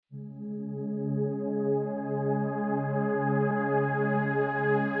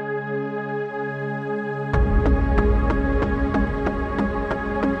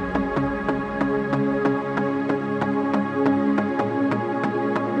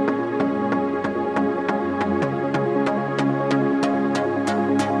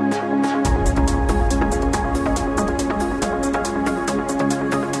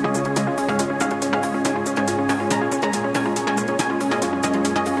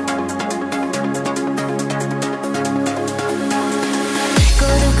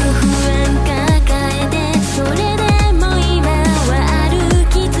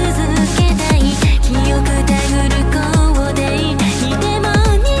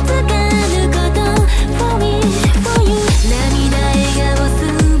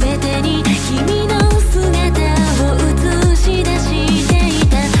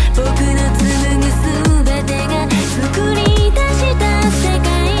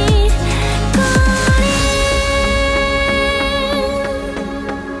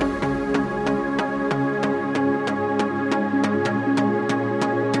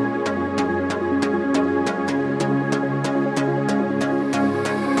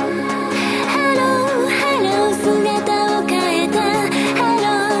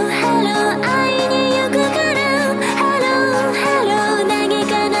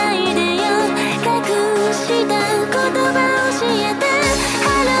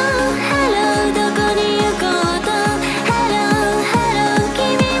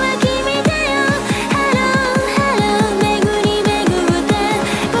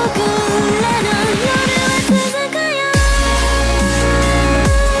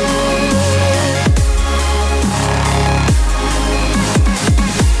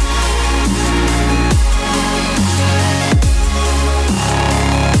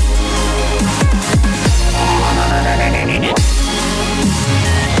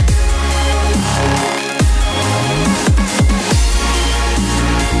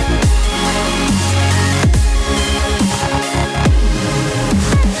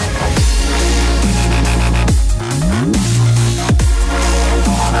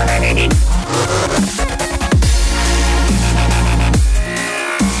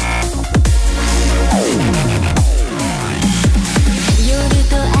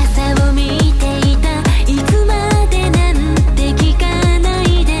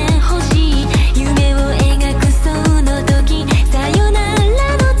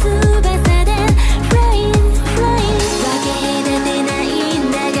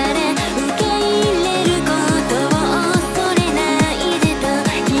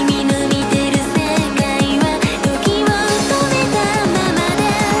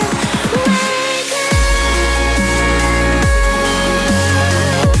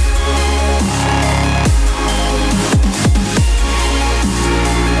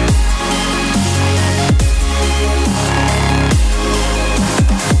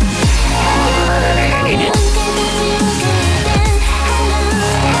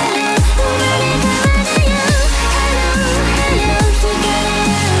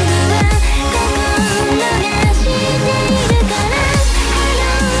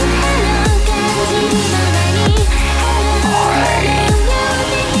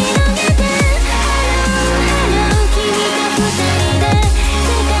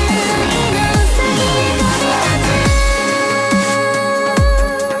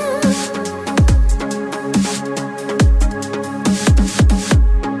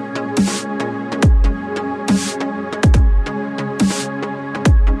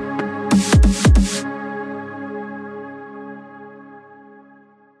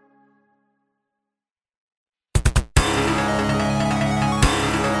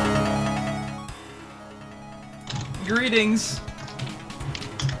Greetings.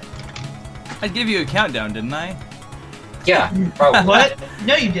 I gave you a countdown, didn't I? Yeah, probably. What?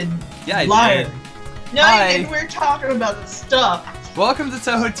 No, you didn't. Yeah, I Liar. did. No, Hi. you didn't. We're talking about stuff. Welcome to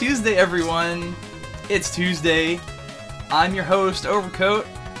Touhou Tuesday, everyone. It's Tuesday. I'm your host, Overcoat.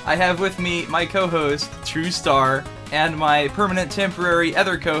 I have with me my co-host, True Star, and my permanent temporary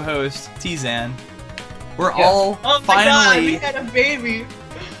other co-host, Tizan. We're all Oh my god, we finally had a baby.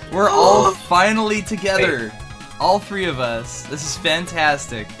 we're all finally together. All three of us. This is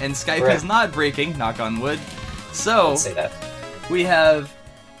fantastic. And Skype Right. is not breaking, knock on wood. So Don't say that. we have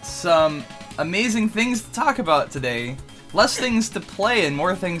some amazing things to talk about today. Less things to play and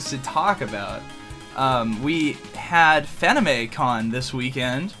more things to talk about. We had FanimeCon this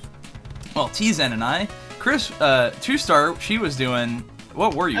weekend. Well, Tizan and I. Chris, True Star, she was doing...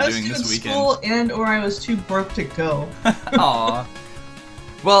 What were you doing this weekend? School or I was too broke to go. Aw.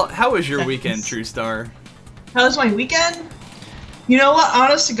 Well, how was your weekend, True Star? How was my weekend? You know what?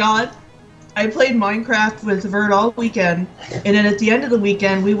 Honest to God, I played Minecraft with Vert all weekend, and then at the end of the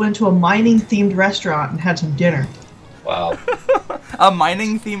weekend, we went to a mining-themed restaurant and had some dinner. Wow. A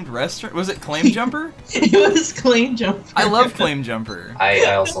mining-themed restaurant? Was it Claim Jumper? It was Claim Jumper. I love Claim Jumper. I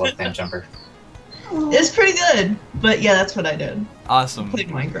also like Fan Jumper. It's pretty good, but yeah, that's what I did. Awesome. Played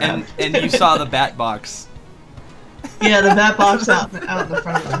Minecraft. And you saw the bat box. Yeah, the bat box out in the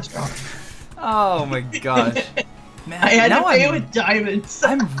front of the restaurant. Oh my gosh. Man, I had to now pay with diamonds.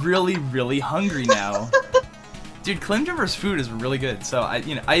 I'm really, really hungry now. Dude, Claim Jumper's food is really good. So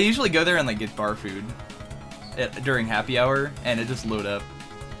I usually go there and like get bar food during happy hour, and it just load up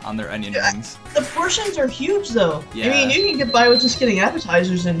on their onion rings. The portions are huge, though. Yeah. I mean, you can get by with just getting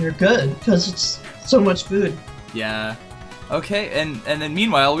appetizers, and you're good because it's so much food. Yeah. Okay, and then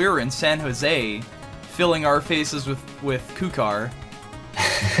meanwhile we were in San Jose, filling our faces with kukar.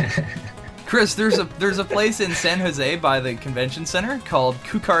 Chris, there's a place in San Jose by the convention center called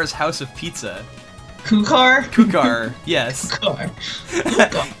Kukar's House of Pizza. Kukar? Kukar, yes.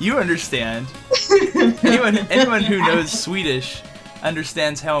 Kukar. You understand. Anyone who knows Swedish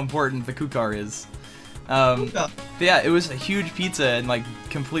understands how important the kukar is. But yeah, it was a huge pizza and like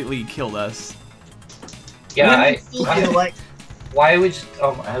completely killed us. Yeah, Why would you,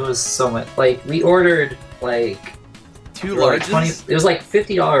 it was so much, like, we ordered, like... Two like larges? it was like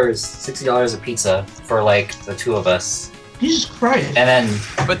 $50, $60 a pizza for, like, the two of us. Jesus Christ. And then...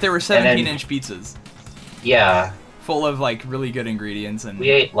 But they were 17-inch pizzas. Yeah. Full of like really good ingredients, and We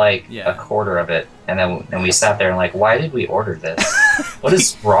ate, like, a quarter of it, and then we sat there and, like, why did we order this? What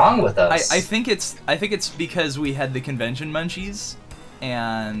is wrong with us? I think it's because we had the convention munchies,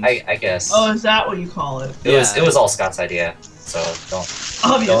 and I guess. Oh, is that what you call it? It was all Scott's idea, so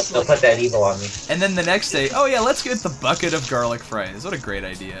Obviously. don't put that evil on me. and then the next day, oh yeah, let's get the bucket of garlic fries. What a great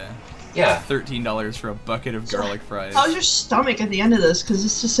idea! Yeah. $13 for a bucket of garlic fries. How's your stomach at the end of this? Because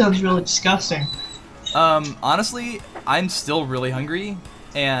this just sounds really disgusting. Honestly, I'm still really hungry,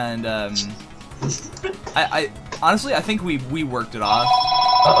 and I honestly I think we worked it off.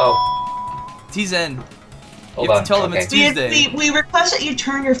 Uh-oh. Tizan, Hold you have on. to tell them it's Tuesday. We request that you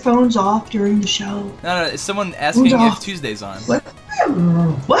turn your phones off during the show. No, it's someone asking Phones if off. Tuesday's on. What?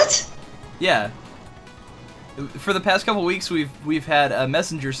 What? Yeah. For the past couple weeks, we've had a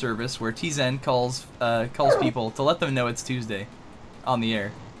messenger service where Tizan calls people to let them know it's Tuesday, on the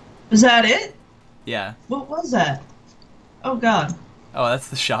air. Is that it? Yeah. What was that? Oh God. Oh, that's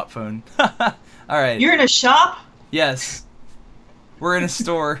the shop phone. All right. You're in a shop? Yes. We're in a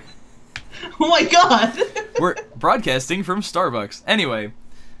store. Oh my God. We're broadcasting from Starbucks. Anyway.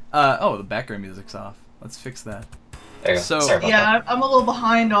 Oh, the background music's off. Let's fix that. There you go. So- Sorry about that. Yeah, I'm a little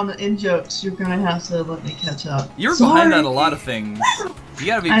behind on the in-jokes. You're gonna have to let me catch up. You're Sorry. behind on a lot of things. You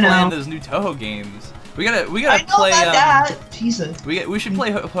gotta be I playing know. those new Touhou games. We gotta I know play. about that. Jesus. We should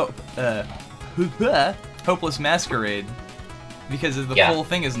play Hopeless Masquerade because the Yeah. full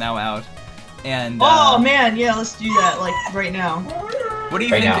thing is now out. And Oh man, yeah, let's do that like right now. what do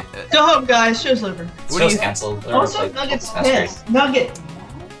you Right think? Go home, guys. Show's over. It's What do you just canceled. Also, Nugget's pissed. Nugget.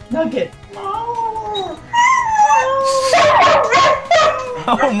 Nugget.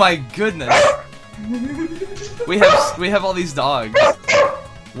 Oh my goodness! We have all these dogs.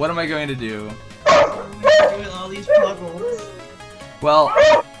 What am I going to do? Doing all these puzzles. Well,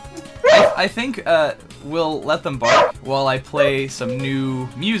 I think we'll let them bark while I play some new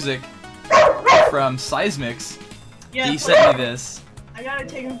music from Seismix. Yeah, He sent me this. I gotta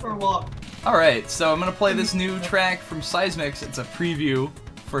take him for a walk. Alright, so I'm gonna play this new track from Seismix. It's a preview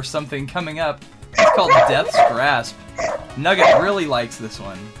for something coming up. It's called Death's Grasp. Nugget really likes this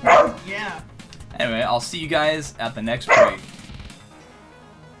one. Yeah. Anyway, I'll see you guys at the next break.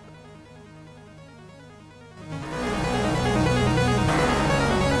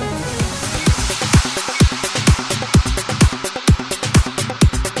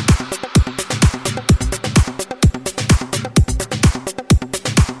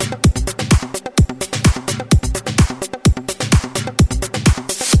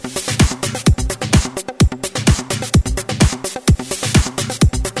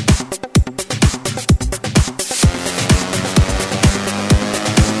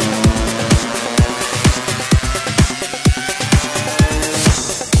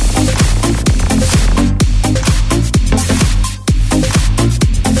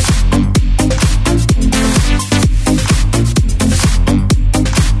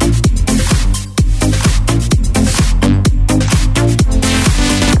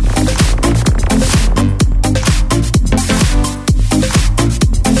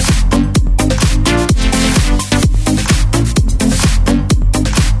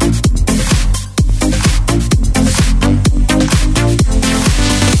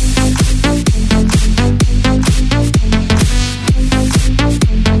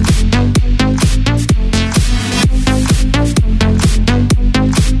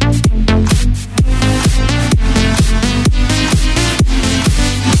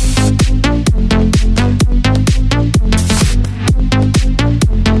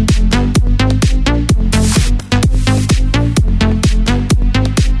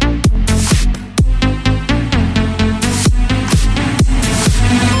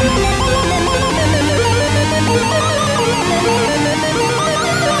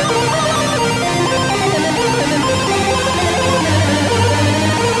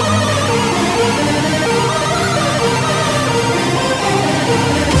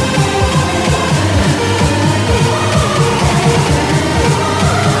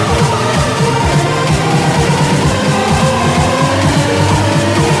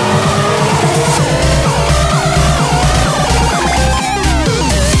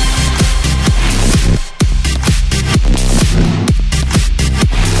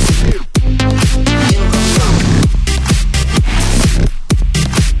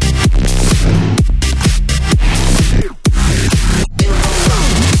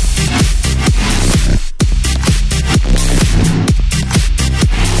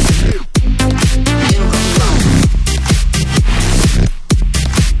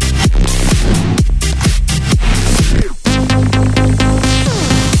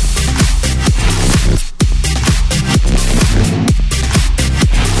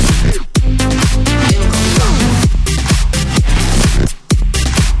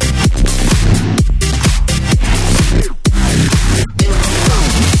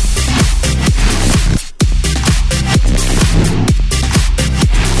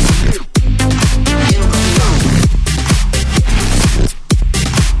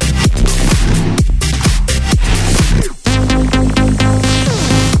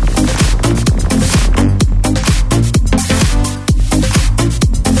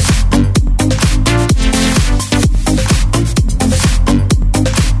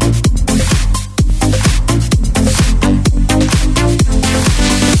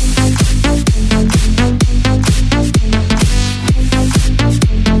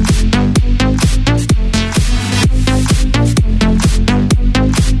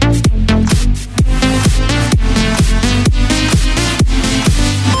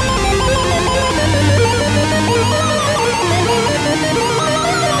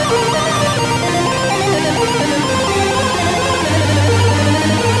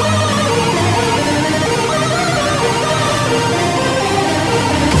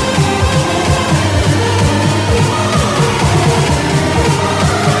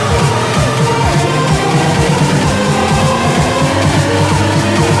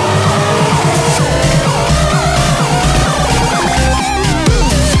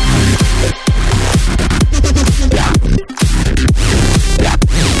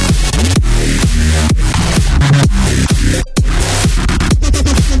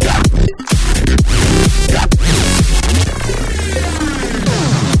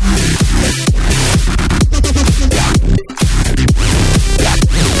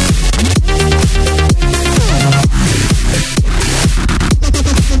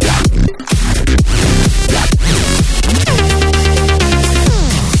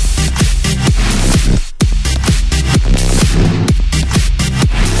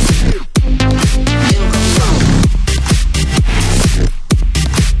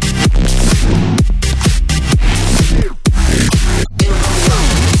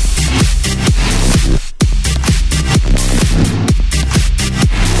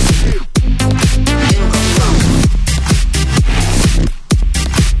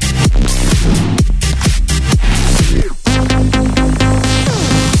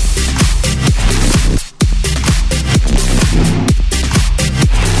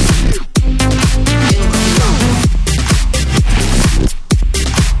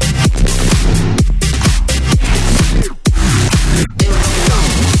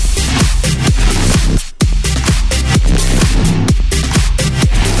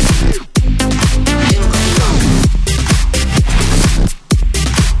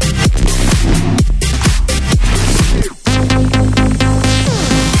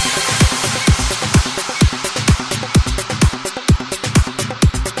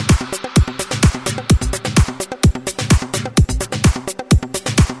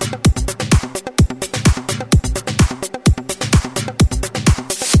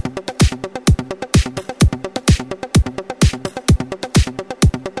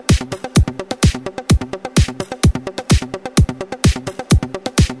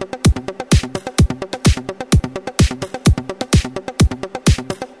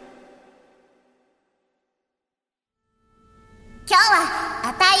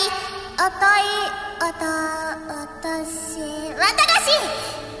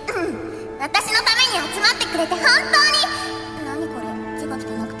 私のために集まってくれて本当に、何これ字が汚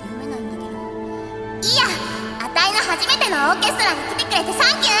くて読めないんだけど、いいや、あたいの初めてのオーケストラに来てくれてサ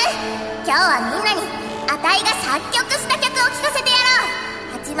ンキュー。今日はみんなにあたいが作曲した曲を聴かせてや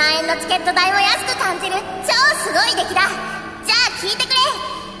ろう。8万円のチケット代も安く感じる超すごい出来だ。じゃあ聴いてくれ。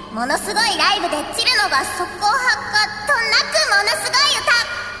ものすごいライブでチルノが速攻発火となくものすごい歌。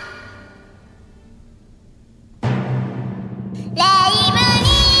レイブ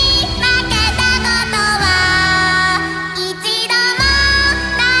に負けたことは一度も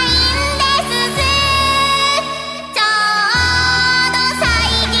ないんです。ちょうど最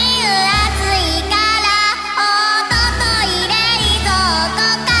近暑いからおととい冷蔵庫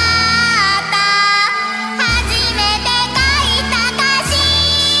買った初めて書いた歌詞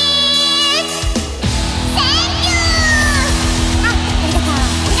Thank you。 ありがとうあ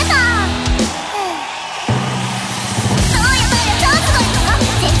りがとう。そうやそうや、超すごいこと。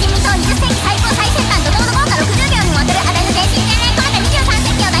前人未到20世紀最高最先端怒涛の豪華60秒にもわたるあたりの全身全霊込めた23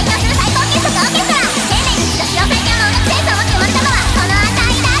世紀を代表する最高傑作オーケストラ。生命に一度史上最強の音楽センスを持って生まれたのはこのあた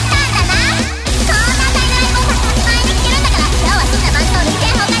いだったんだな。こんなあたいのライブを100万円で聴けるんだから、今日は真の万能類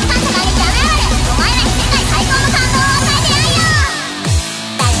型崩壊感謝感激やめやがれ。お前らに世界最高の感動を与えてやるよ。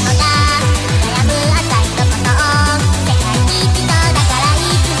誰もが悩むあたいのことを世界一のだからい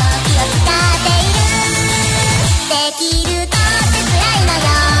つも気を使っている。できるとって辛いのよ、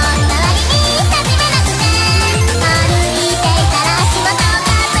周りに馴染めなくて。歩いていたら足元を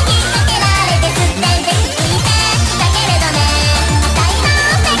ガッと引っ掛けられてすってんで気づいてだけれどね、あたいの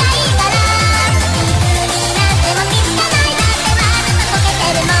手がいいからいつになっても気づかないだってわざとこけ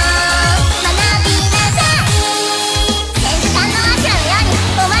てるもん。学びなさい。千手観音アシュラのように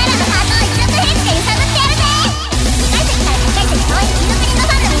お前らのハートを一触変して揺さぶってやるぜ。2階席から2階席遠い金の国の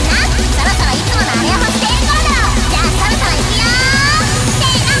ファンのみんな、そろそろいつものあれを欲している頃だろう。じゃあサムサムいくよ。せ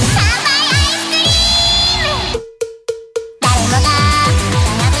ーの、3倍アイスクリーム。誰もが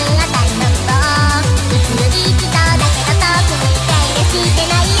悩むあたいのことをいつ一度だけど特に手入れして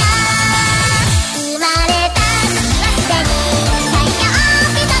ないよ。生まれた時はすでに最強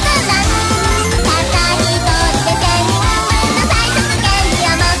貴族団。たった一人で1000人分の最速権利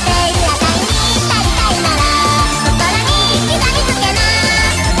を持っているあたいになりたいなら心に刻みつけな。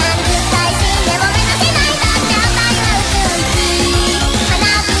30回死んでも目指せないだってあたいは宇宙一。学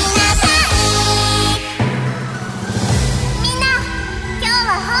びなさい。みんな、今日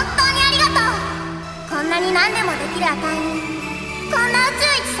は本当にありがとう。こんなに何でもできるあたいに、こんな宇宙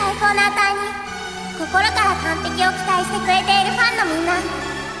一最高なあたいに、心から完璧を期待してくれているファンのみんな。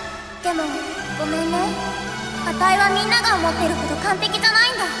でもごめんね、あたいはみんなが思ってるほど完璧じゃな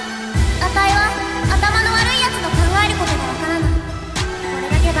いんだ。あたいは頭の悪いやつの考えることがわからない。これ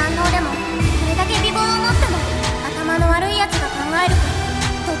だけ万能でもこれだけ美貌を持っても頭の悪いやつが考える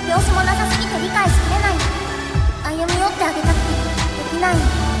こと突拍子もなさすぎて理解しきれない。歩み寄ってあげたくてできない。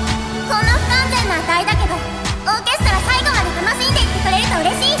こんな不完全なあたいだけどオーケストラ最後まで楽しんでいってくれると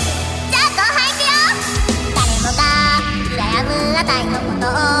嬉しい。じゃあ後半いくよ。誰もが羨むあたいのこと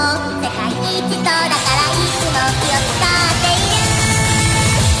を世界一とだからいつも気を使っている。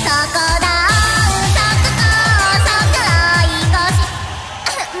そこだ音速高速追い越し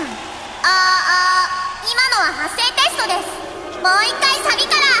今のは発声テストです。もう一回サビ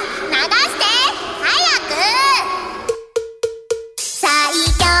から流して早く。最強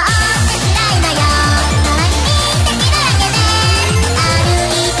って辛いのよ、周りに敵だらけで歩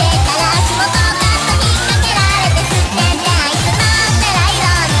いてたら足元をガッと引っ掛けられてすってんで、あいつなんてライド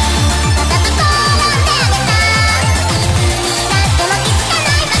にわざと転んであげた。いつになっても気づか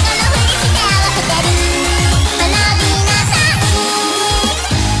ないバカのふりして合わせてる。学びなさい。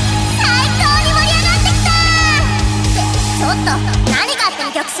最高に盛り上がってきた。ってちょっと何勝手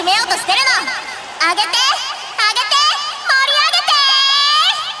に曲締めようとしてるの。上げて上げて盛り上げて。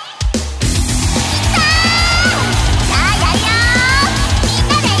さあやるよ。みん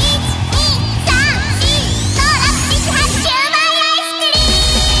なで123456789枚アイスクリーム。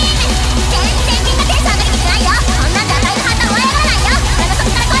全然みんなテンション上がりきってないよ。こんなんじゃあたいのハートは燃え上がらないよ。俺の底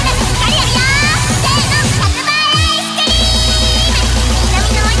から声出してしっかりやるよ。せーの、100倍アイスクリーム。みん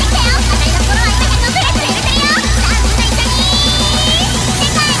な燃えてきたよ。あたいの心は今100プレスで揺れてるよ。さあみんな一緒に世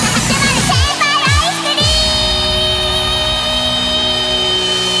界の果てまで1000倍アイスクリーム。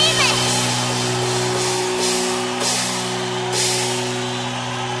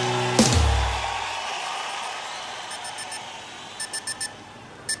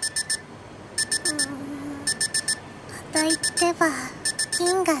と言ってば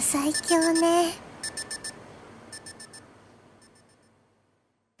銀が最強ね。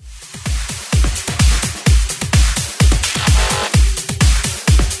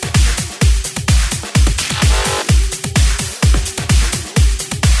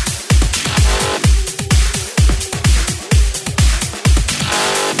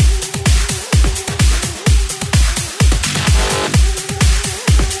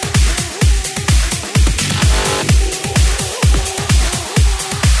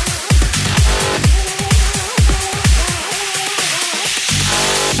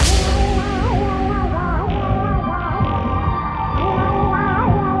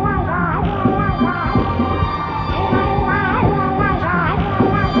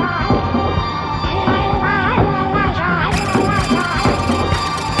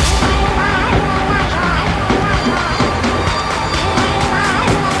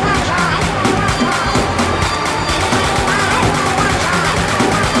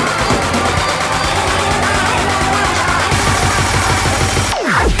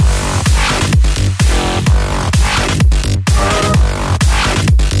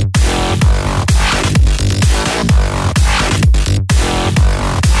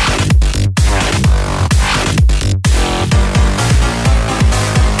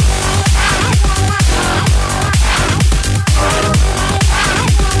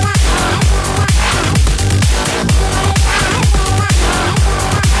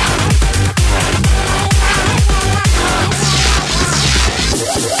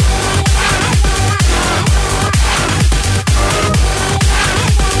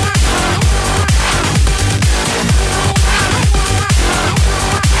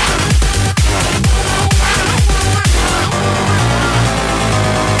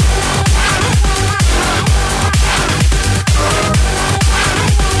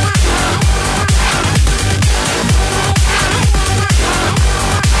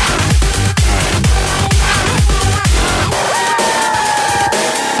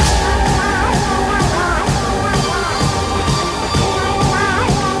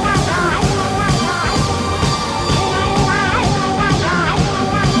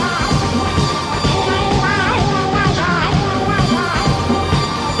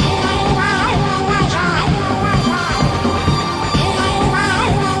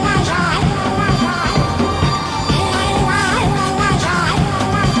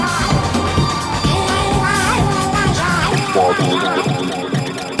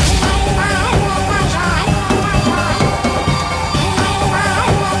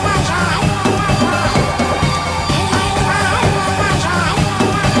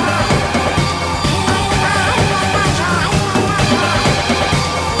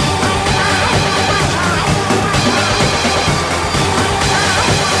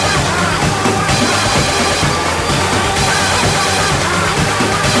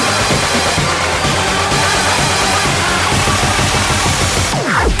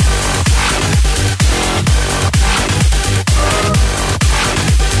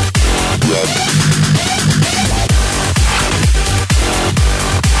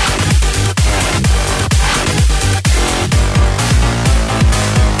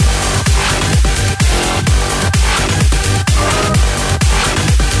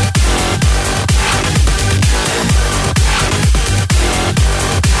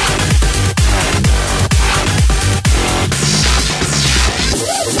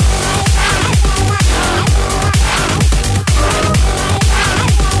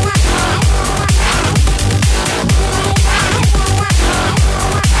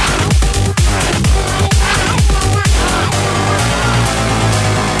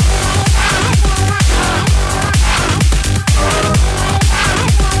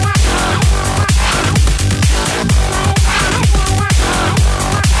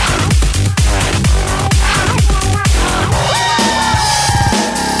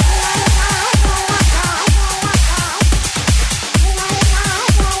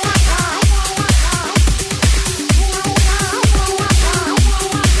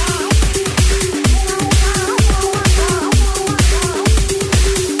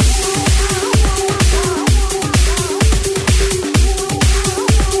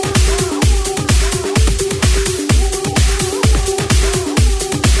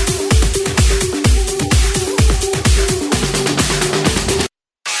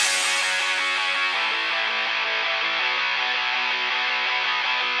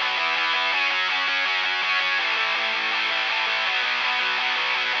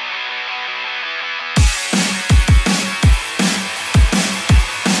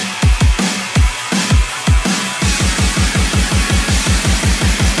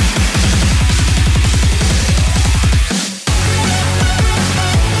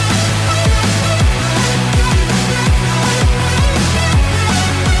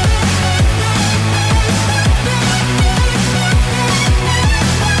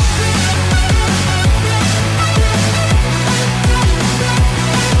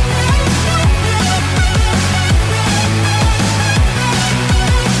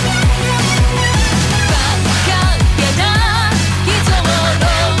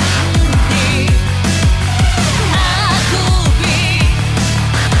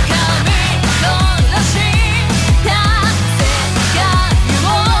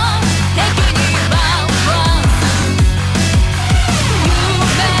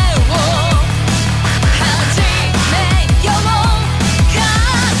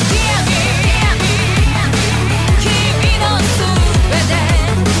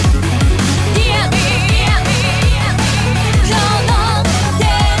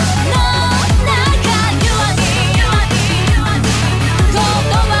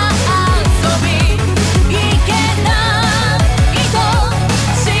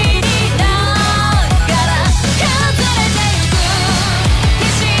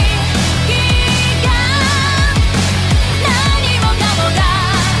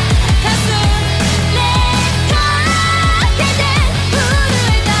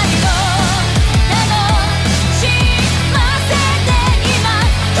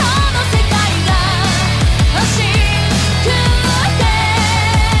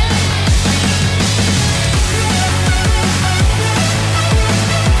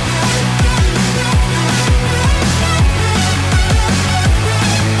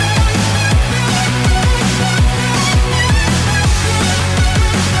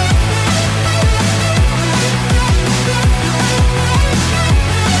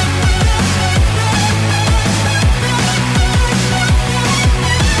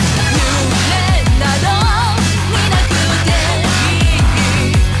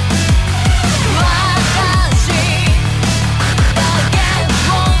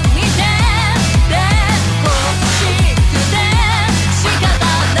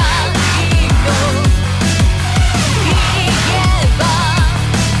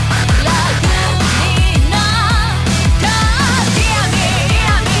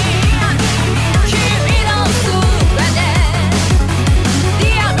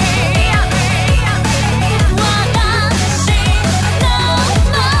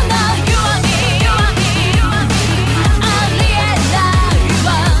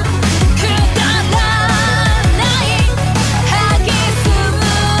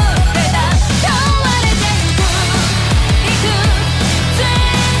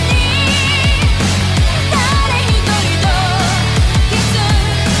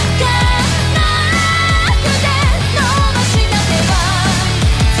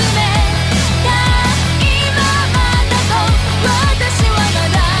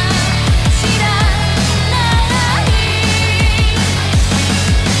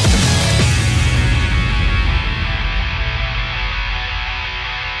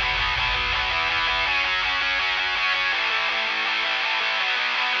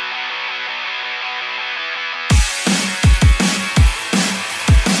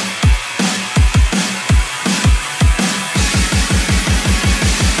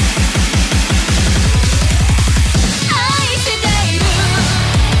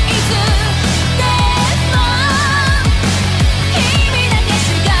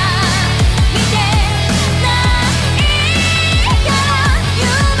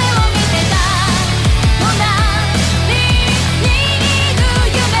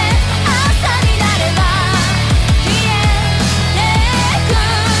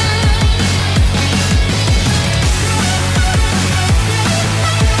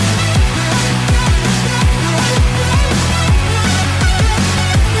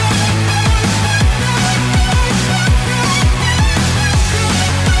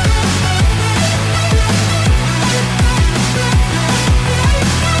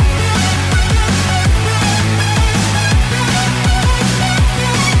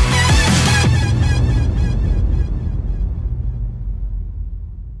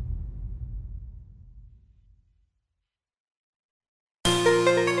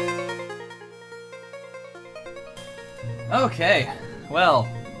Okay, well,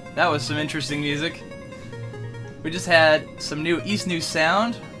 that was some interesting music. We just had some new East New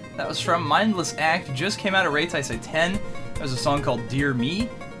sound. That was from Mindless Act, just came out of Reitaisai 10. That was a song called Dear Me.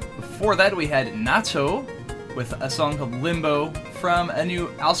 Before that we had Nato with a song called Limbo from a new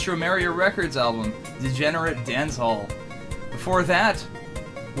Alstro Mario Records album, Degenerate Dance Hall. Before that,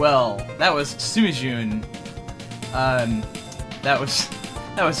 well, that was Sumijun. That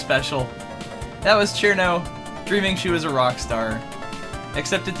was special. That was Cherno, dreaming she was a rock star.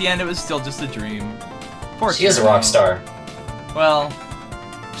 Except at the end it was still just a dream. Poor She is a Cherno. rock star. Well,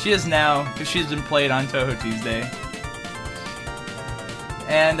 she is now, because she's been played on Touhou Tuesday.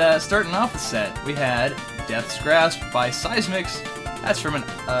 And starting off the set, we had Death's Grasp by Seismix. That's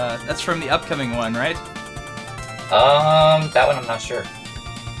from the upcoming one, right? That one I'm not sure.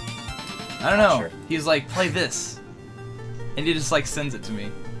 I don't know. Sure. He's like, play this, and he just like sends it to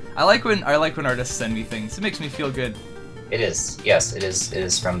me. I like when artists send me things. It makes me feel good. It is. Yes, it is. It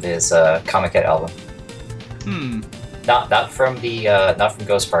is from this Comic Head album. Not from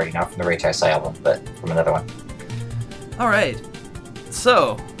Ghost Party, not from the Reitaisai album, but from another one. All right.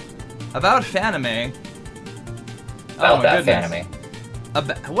 So, about Fanime. About that Fanime.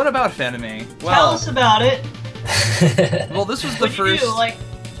 What about Fanime? Well, Tell us about it. well, this was the What'd you first. do? Like,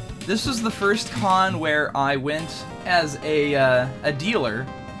 This was the first con where I went as a dealer.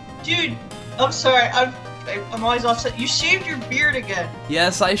 dude, I'm sorry. I'm always upset. You shaved your beard again.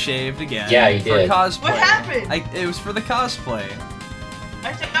 Yes, I shaved again. Yeah, you for did. cosplay. What happened? It was for the cosplay.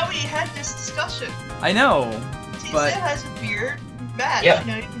 I thought we had this discussion. I know, but T-Zed has a beard. Match. Yeah. You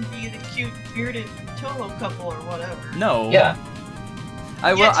know, you can be the cute bearded Touhou couple or whatever. no. Yeah.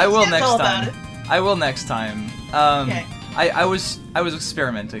 I will. Yeah, I will T-Zed's next all about time. it. I will next time. Okay. I was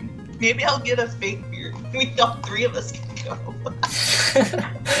experimenting. Maybe I'll get a fake beard. We all three of us can go.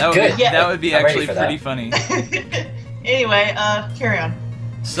 That would Good. be, Yeah. that would be I'm ready actually for that. pretty funny. Anyway, carry on.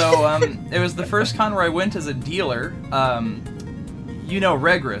 So it was the first con where I went as a dealer. You know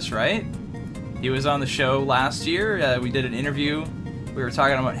Regris, right? He was on the show last year. We did an interview. We were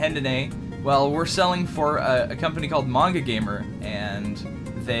talking about Hendane. Well, we're selling for a company called Manga Gamer, and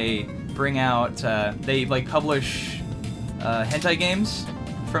they bring out, they like publish hentai games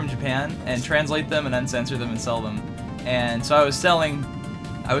from Japan and translate them and uncensor them and sell them. And so I was selling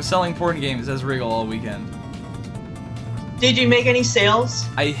porn games as Wriggle all weekend. Did you make any sales?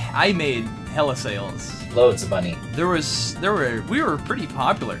 I made hella sales. Loads of money. We were pretty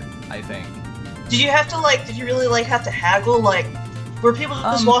popular, I think. Did you have to did you really have to haggle? Were people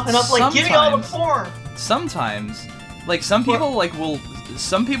just walking up give me all the porn? Sometimes. Like some people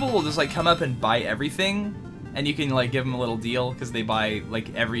will just like come up and buy everything, and you can like give them a little deal because they buy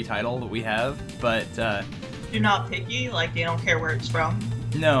like every title that we have. But You're not picky, they don't care where it's from.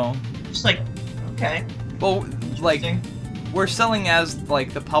 no. Just okay. Well, like Interesting. we're selling as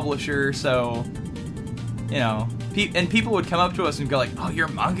like the publisher, so you know, and people would come up to us and go like, "Oh, you're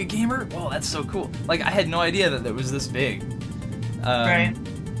a manga gamer? Whoa, that's so cool!" Like I had no idea that it was this big. Right.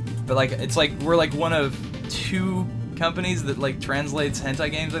 But like it's like we're like one of two companies that like translates hentai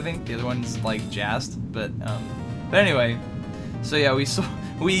games. I think the other one's like Jast. But anyway, so yeah, we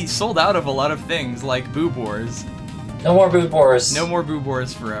sold out of a lot of things like Boob Wars. No more Boob Wars. No more Boob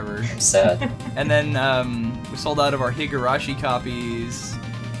Wars forever. I'm sad. And then we sold out of our Higurashi copies,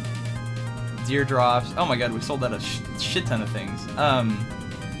 Deer Drops. Oh my god, we sold out a shit ton of things.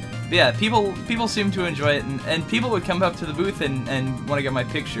 But yeah, people seem to enjoy it, and people would come up to the booth and want to get my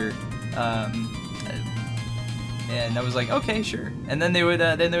picture. And I was like, okay, sure. And then they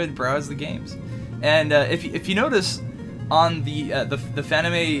would browse the games. And if you notice on the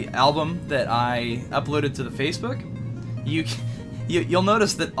Fanime album that I uploaded to the Facebook, you'll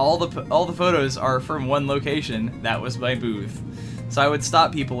notice that all the photos are from one location. That was my booth. So I would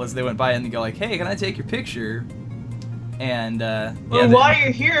stop people as they went by and they'd go like, "Hey, can I take your picture?" And Well, while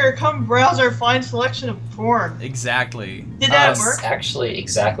you're here, come browse our fine selection of porn. exactly. Did that That's work? actually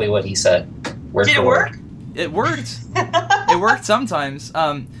exactly what he said. Word Did for it word. work? It worked. It worked sometimes.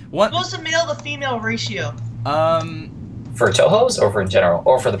 What was the male to female ratio? For Touhou's or for in general?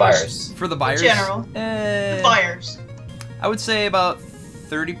 Or for the buyers? For the buyers, General. The buyers. I would say about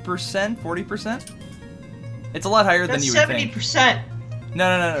 30%, 40%. It's a lot higher than That's you would think. 70%.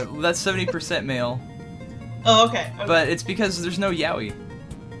 No. That's 70% male. Oh, okay. But it's because there's no yaoi.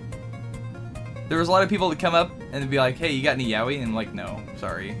 There was a lot of people that come up and be like, "Hey, you got any yaoi?" And I'm like, "No,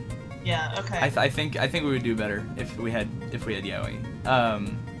 sorry." Yeah. Okay. I think we would do better if we had yaoi.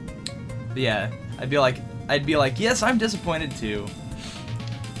 But yeah, I'd be like, "Yes, I'm disappointed too."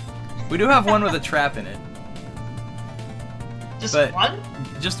 We do have one with a trap in it. Just but- one?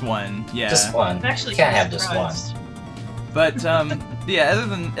 Just one, yeah. Just one. I'm actually Can't have kinda just one. surprised. But yeah, other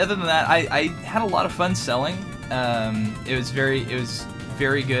than that, I had a lot of fun selling. It was very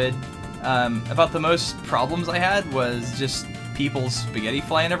good. About the most problems I had was just people's spaghetti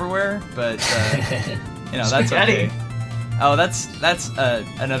flying everywhere, but that's Spaghetti. okay. Oh, that's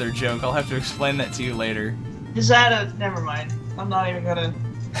another joke. I'll have to explain that to you later. Is that never mind. I'm not even gonna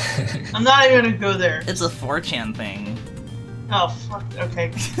go there. It's a 4chan thing. Oh, fuck.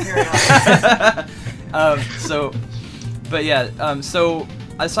 Okay, carry on. So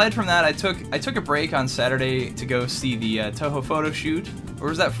aside from that, I took a break on Saturday to go see the Touhou photo shoot. Or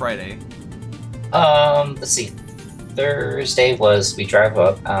was that Friday? Let's see. Thursday was we drive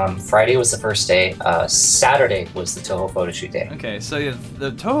up. Friday was the first day. Saturday was the Touhou photo shoot day. Okay, so yeah,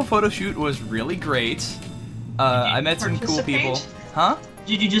 the Touhou photo shoot was really great. I met some cool people. Huh?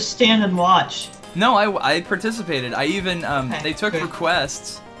 Did you just stand and watch? No, I participated. I even they took good.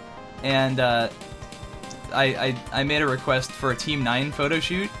 requests, and I made a request for a Team 9 photo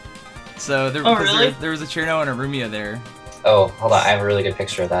shoot. So there was a Cherno and a Rumia there. Oh, hold on. I have a really good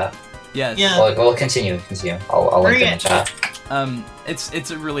picture of that. Yes. Yeah. We'll continue. I'll link it in the chat.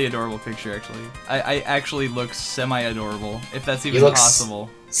 It's a really adorable picture, actually. I actually look semi-adorable, if that's You even look possible.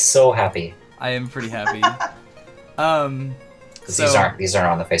 So happy. I am pretty happy. Because these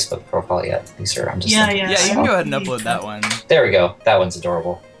aren't on the Facebook profile yet. These are Yeah, you can go ahead and upload that one. There we go. That one's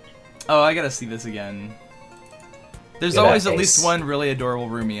adorable. Oh, I gotta see this again. There's Look at always that at least face. one really adorable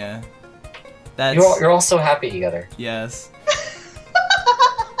Rumia. That's You're all so happy together. yes.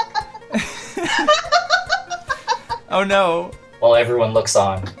 Oh no. While everyone looks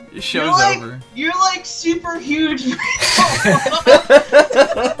on. Show's over. You're like super huge.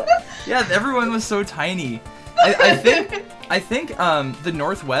 Yeah, everyone was so tiny. I think the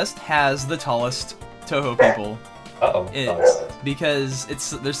Northwest has the tallest Touhou people. Because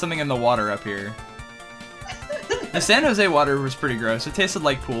there's something in the water up here. The San Jose water was pretty gross. It tasted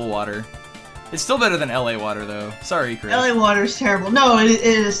like pool water. It's still better than LA water though. Sorry, Chris. LA water is terrible. No, it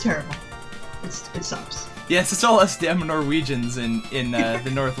is terrible. It sucks. Yes, it's all us damn Norwegians in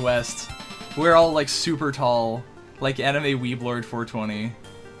the Northwest. We're all like super tall, like anime Weeblord 420.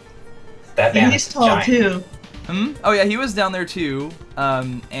 That man He's is tall giant. too. Oh yeah, he was down there too.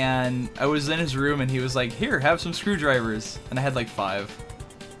 And I was in his room and he was like, "Here, have some screwdrivers." And I had like 5.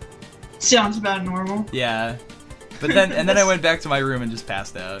 Sounds about normal. Yeah. But then I went back to my room and just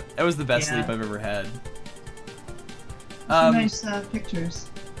passed out. That was the best sleep I've ever had. Nice pictures.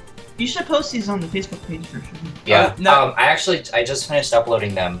 You should post these on the Facebook page for sure. Yeah. No. I just finished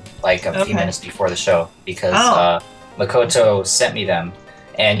uploading them like a few minutes before the show because Makoto sent me them,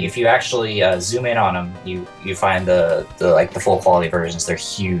 and if you actually zoom in on them, you find the full quality versions. They're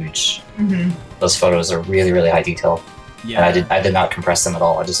huge. Mm-hmm. Those photos are really really high detail. Yeah. And I did not compress them at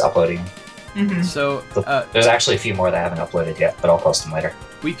all. I just uploading them. Mm-hmm. So There's actually a few more that I haven't uploaded yet, but I'll post them later.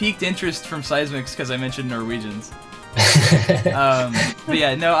 we piqued interest from Seismics because I mentioned Norwegians. But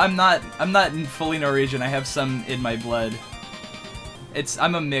yeah, no, I'm not fully Norwegian. I have some in my blood.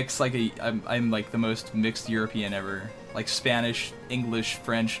 I'm a mix, I'm like the most mixed European ever. Like Spanish, English,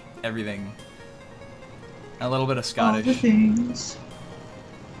 French, everything. A little bit of Scottish. All the things.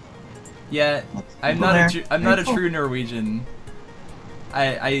 Yeah, I'm not a true Norwegian.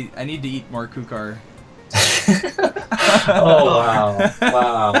 I need to eat more kukar. Oh wow!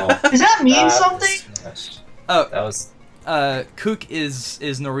 Wow. Does that mean something? Oh, that was. Kuk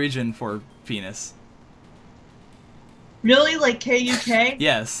is Norwegian for penis. Really, like KUK?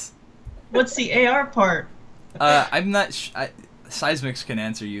 Yes. What's the AR part? I'm not. Seismics can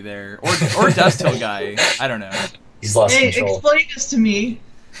answer you there, or Dust Hill guy. I don't know. He's lost control. Explain this to me,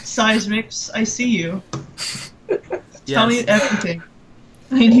 Seismics. I see you. Tell me everything.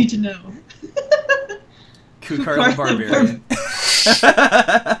 I need to know. Kukar the Barbarian.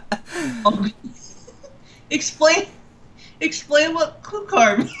 Explain what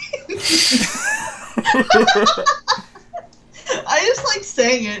Kukar means. I just like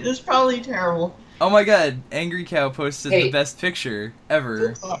saying it. It's probably terrible. Oh my god, Angry Cow posted the best picture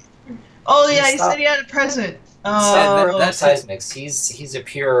ever. Oh yeah, he said he had a present. That's Seismics. He's a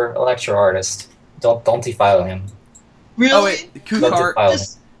pure electro artist. Don't defile him. Really? Oh wait, Kukar.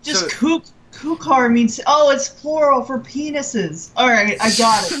 Just Kukar means it's plural for penises. All right, I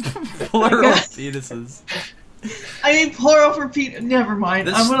got it. Plural penises. I mean plural for penis. Never mind.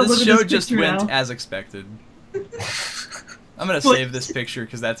 I'm gonna look at this show picture just went now. as expected. I'm gonna save this picture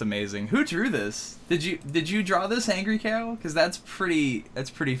because that's amazing. Who drew this? Did you draw this, Angry Cow? Because that's pretty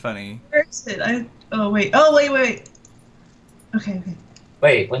funny. Where is it? Oh wait. Okay.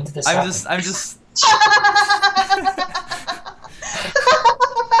 Wait, when did this happen? I'm just.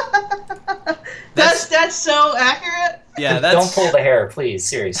 That's so accurate. Yeah, Don't pull the hair, please.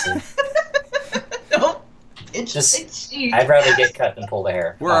 Seriously. Nope. It's Just- itchy. I'd rather get cut than pull the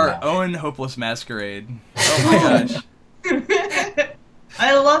hair. We're Come on our now. own hopeless masquerade. Oh my gosh.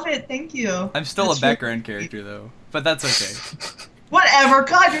 I love it. Thank you. I'm still That's a background character though, but that's okay. Whatever.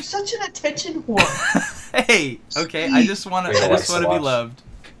 God, you're such an attention whore. Hey, okay, I just want to. Rita I likes just to want to be watch. loved.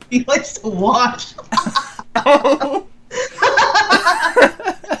 He likes to watch.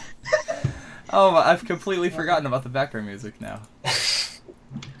 Oh, I've completely forgotten about the background music now.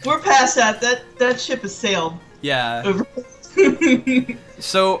 We're past that. That ship has sailed. Yeah. Over.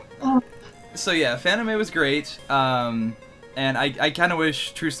 So yeah, Fanime was great. And I kind of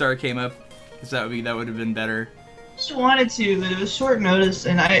wish True Star came up, because that would have been better. She wanted to, but it was short notice,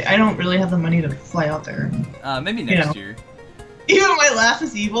 and I don't really have the money to fly out there. Maybe next year. Even my laugh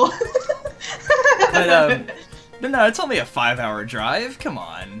is evil. But no, it's only a 5-hour drive. Come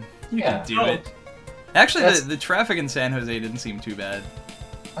on, you can do it. Actually, the traffic in San Jose didn't seem too bad.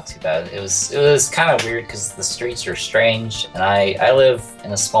 Not too bad. It was kind of weird because the streets are strange, and I live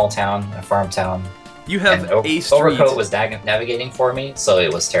in a small town, a farm town. You have and a street. Overcoat was navigating for me, so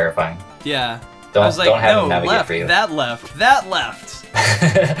it was terrifying. Yeah. Don't I was like, don't have no, him navigate left, for you. that left.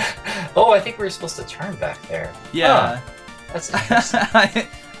 Oh, I think we were supposed to turn back there. Yeah. Huh. That's interesting.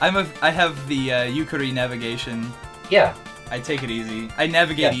 I have the Yukari navigation. Yeah. I take it easy. I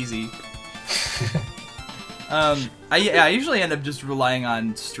navigate easy. I usually end up just relying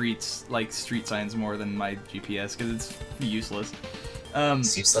on streets, like street signs, more than my GPS, because it's useless.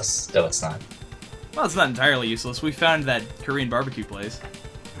 It's useless. No, it's not. Well, it's not entirely useless. We found that Korean barbecue place.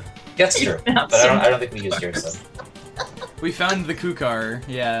 That's true, but I don't think we used yours though. We found the Kukar,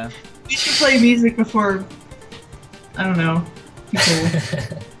 yeah. We should play music before. I don't know.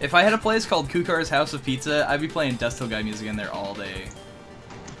 People. If I had a place called Kukar's House of Pizza, I'd be playing Dust Till Guy music in there all day.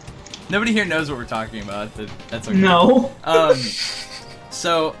 Nobody here knows what we're talking about, but that's okay. No.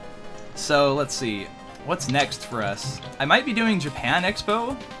 So let's see. What's next for us? I might be doing Japan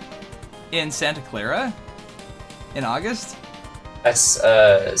Expo in Santa Clara in August. That's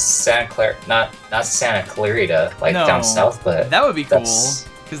Santa Clara, not Santa Clarita, like No, down south, but that would be cool. that's-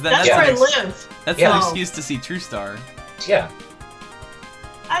 Because then That's that's, where I an live. that's Yeah. an excuse to see True Star. yeah.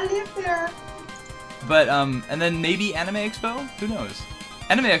 I live there. But and then maybe Anime Expo. Who knows?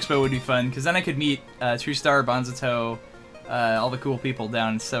 Anime Expo would be fun because then I could meet True Star, Banzato, all the cool people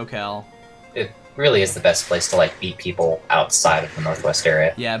down in SoCal. It really is the best place to like meet people outside of the Northwest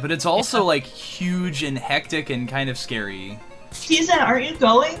area. Yeah, but it's also like huge and hectic and kind of scary. Teasen, aren't you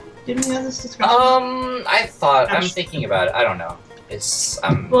going? Didn't we have this discussion? I'm thinking about it. I don't know.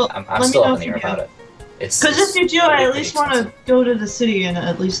 I'm Well, let me still know up in if the air you do. about it. It's Because if you do, I pretty at least want to expensive. go to the city and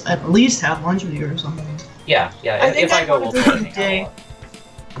at least have lunch with you or something. Yeah. I think If I I'd go, wanna we'll do do it anything today. I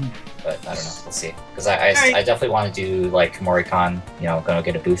want. But I don't know. We'll see. Because I Alright. definitely want to do like Komori-Con. You know, gonna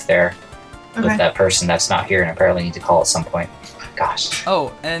get a booth there Okay. with that person that's not here, and apparently need to call at some point. Gosh.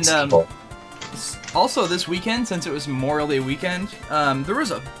 Oh, and These people. also this weekend, since it was Memorial Day weekend, there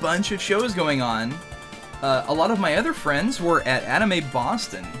was a bunch of shows going on. A lot of my other friends were at Anime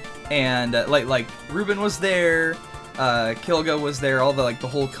Boston, and like Ruben was there, Kilga was there, all the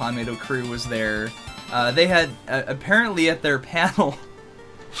whole Conmado crew was there. They had apparently at their panel.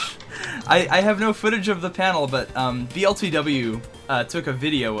 I have no footage of the panel, but BLTW took a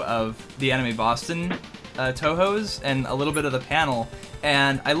video of the Anime Boston Touhous and a little bit of the panel,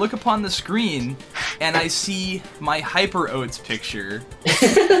 and I look upon the screen and I see my Hyper Oats picture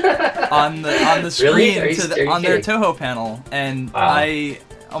on the screen Really? on their kidding? Toho panel, and Wow.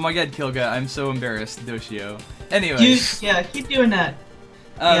 oh my god, Kilga, I'm so embarrassed, Doshio. Anyway, Keep doing that.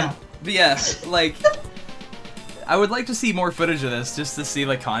 Yeah. but yeah, like I would like to see more footage of this just to see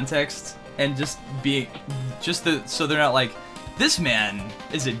like context and so they're not like, this man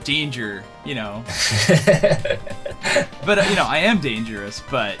is a danger, you know. But you know, I am dangerous,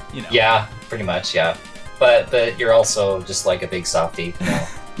 but you know. Yeah, pretty much. Yeah, but you're also just like a big softie. You know,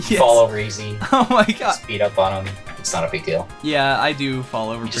 Yes. fall over easy. Oh my god. Speed up on him. It's not a big deal. Yeah, I do fall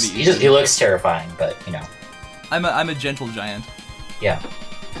over pretty He easily. looks terrifying, but you know. I'm a gentle giant. Yeah.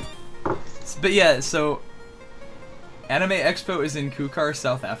 But yeah, so Anime Expo is in Kukar,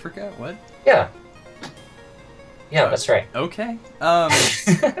 South Africa. What? Yeah. Yeah, that's right. Okay.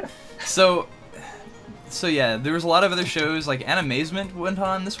 So yeah, there was a lot of other shows, like Animazement went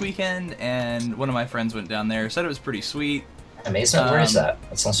on this weekend, and one of my friends went down there, said it was pretty sweet. Amazement. Where is that?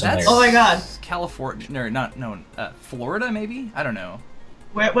 That sounds familiar. Oh my god. California, Florida maybe? I don't know.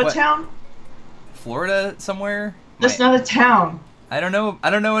 What What? town? Florida somewhere? That's not a town. I don't know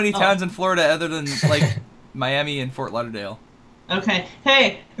any Oh. towns in Florida other than like Miami and Fort Lauderdale. Okay.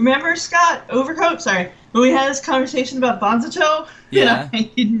 Hey, remember Scott Overcoat? Sorry, when we had this conversation about Bonzato? Yeah. And I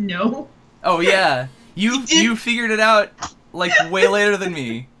didn't know. Oh yeah, you figured it out like way later than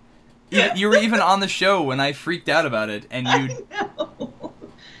me. You were even on the show when I freaked out about it, and you. I know.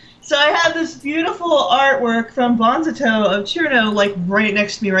 So I have this beautiful artwork from Bonzato of Chirno, like right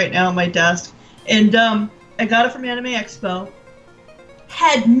next to me right now on my desk, and I got it from Anime Expo.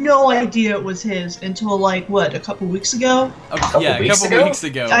 Had no idea it was his until like what, a couple weeks ago? A couple weeks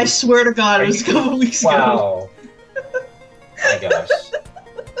ago. I swear to God, it was a couple weeks ago. Wow. Oh my gosh.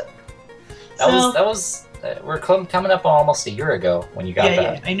 That was. We're coming up on almost a year ago when you got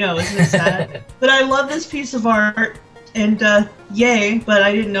that. Yeah, I know, isn't it sad? But I love this piece of art, and yay! But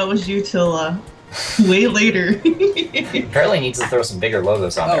I didn't know it was you till way later. Apparently needs to throw some bigger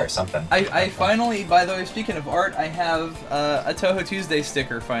logos on there or something. I finally, by the way, speaking of art, I have a Touhou Tuesday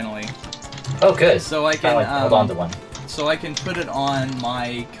sticker finally. Oh, good. So I can hold on to one. So I can put it on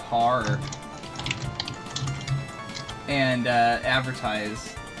my car and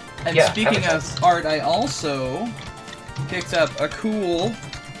advertise. And Yeah, speaking of art, I also picked up a cool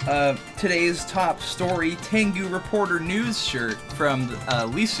today's top story Tengu Reporter News shirt from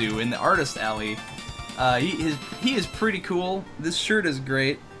Lisu in the Artist Alley. He is pretty cool. This shirt is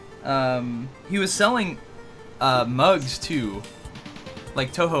great. He was selling mugs too,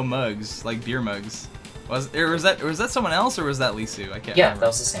 like Touhou mugs, like beer mugs. Was that someone else or was that Lisu? I can't remember. Yeah, that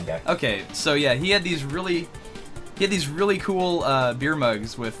was the same guy. Okay, so yeah, he had these really cool beer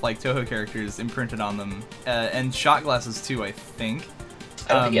mugs with like Touhou characters imprinted on them, and shot glasses too, I think.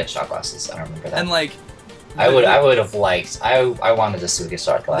 I don't think he had shot glasses. I don't remember that. And like, I would have liked. I wanted to see a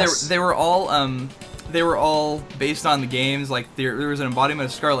shot glass. They were all based on the games. Like there was an embodiment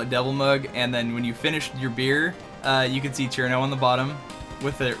of Scarlet Devil mug, and then when you finished your beer, you could see Chirno on the bottom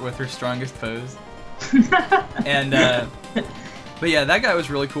with her strongest pose. And but yeah, that guy was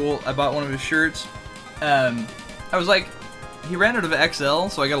really cool. I bought one of his shirts. I was like, he ran out of XL,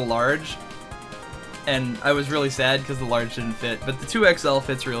 so I got a large, and I was really sad because the large didn't fit, but the 2XL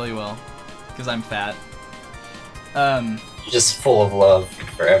fits really well, because I'm fat. You're just full of love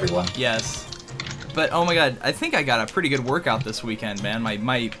for everyone. Yes. But oh my god, I think I got a pretty good workout this weekend, man.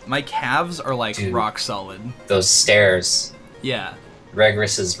 My calves are like Dude, rock solid. Those stairs. Yeah.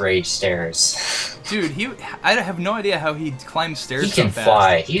 Regulus's rage stairs. Dude, I have no idea how he climbs stairs He can so fast.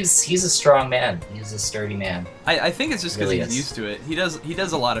 fly. He's a strong man. He's a sturdy man. I think it's just because Really he's is. used to it. He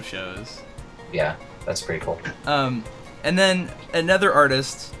does a lot of shows. Yeah, that's pretty cool. And then another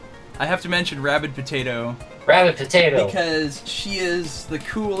artist, I have to mention Rabbit Potato. Rabbit Potato. Because she is the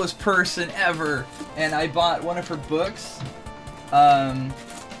coolest person ever. And I bought one of her books.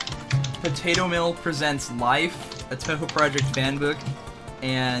 Potato Mill Presents Life, a Touhou Project fan book.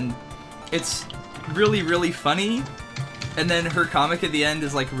 And it's really, really funny. And then her comic at the end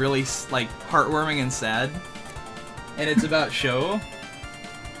is like really like heartwarming and sad. And it's about show.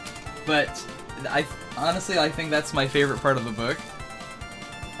 But honestly, I think that's my favorite part of the book.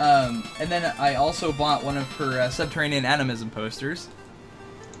 And then I also bought one of her Subterranean Animism posters.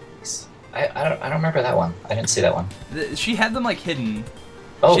 I don't remember that one. I didn't see that one. She had them like hidden.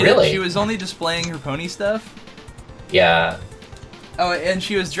 Oh, really? She was only displaying her pony stuff. Yeah. Oh, and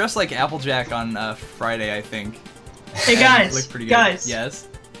she was dressed like Applejack on Friday, I think. Hey guys, looked pretty good. guys. Yes.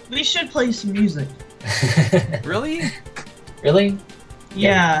 We should play some music. Really? Really?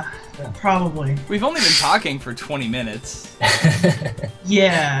 Yeah, probably. We've only been talking for 20 minutes.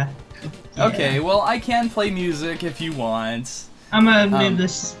 Yeah. Okay, well, I can play music if you want. I'm gonna move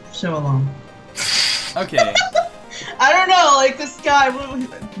this show along. Okay. I don't know, like this guy,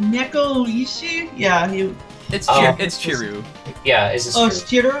 Neko Ishii? Yeah, he... It's Chiru. Yeah, it's just. Oh, it's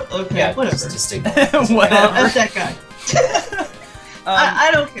Chiro? Okay, Yeah, whatever. just ignore it. Whatever. That's that guy. I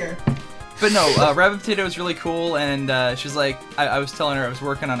don't care. But no, Rabbit Potato is really cool, and she's like, I was telling her I was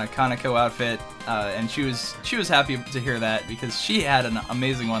working on a Kaneko outfit, and she was happy to hear that because she had an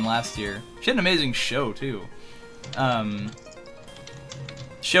amazing one last year. She had an amazing show too.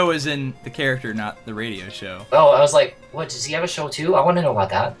 Show is in the character, not the radio show. Oh, I was like, what? Does he have a show too? I want to know about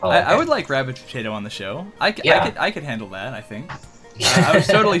that. Oh, okay. I would like Rabbit Potato on the show. I could handle that. I think. Yeah. I was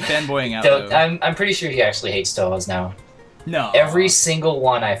totally fanboying out though. I'm pretty sure he actually hates Touhou's now. No. Every single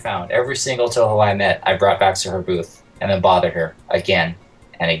one I found, every single Touhou I met, I brought back to her booth and then bothered her again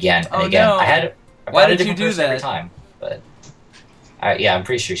and again and again. No. Why did you do that every time? But yeah, I'm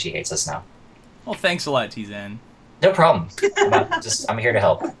pretty sure she hates us now. Well, thanks a lot, T-Zan. No problem. I'm here to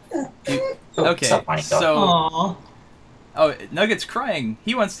help. Okay, stop whining, dog. so Aww. oh, Nugget's crying.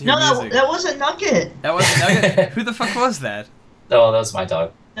 He wants to hear No, music. that wasn't Nugget. That wasn't Nugget. Who the fuck was that? Oh, that was my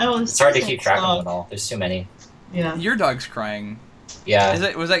dog. That was It's hard to keep track of dog. them all. There's too many. Yeah. Your dog's crying.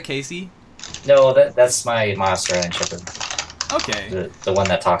 Yeah. Was that Casey? No, that's my Australian Shepherd. Okay. The one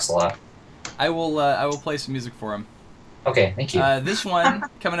that talks a lot. I will play some music for him. Okay, thank you. This one,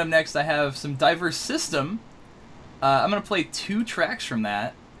 coming up next, I have some Diverse System. I'm going to play 2 tracks from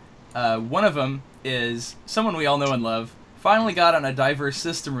that. One of them is someone we all know and love. Finally got on a Diverse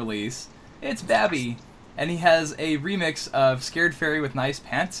System release. It's Babby. And he has a remix of Scared Fairy with Nice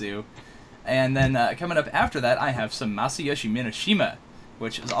Pantsu. And then coming up after that, I have some Masayoshi Minoshima,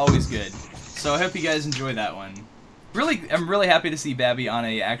 which is always good. So I hope you guys enjoy that one. I'm really happy to see Babby on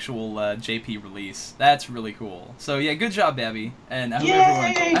a actual JP release. That's really cool. So yeah, good job, Babby, and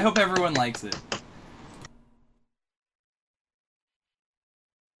I hope everyone likes it.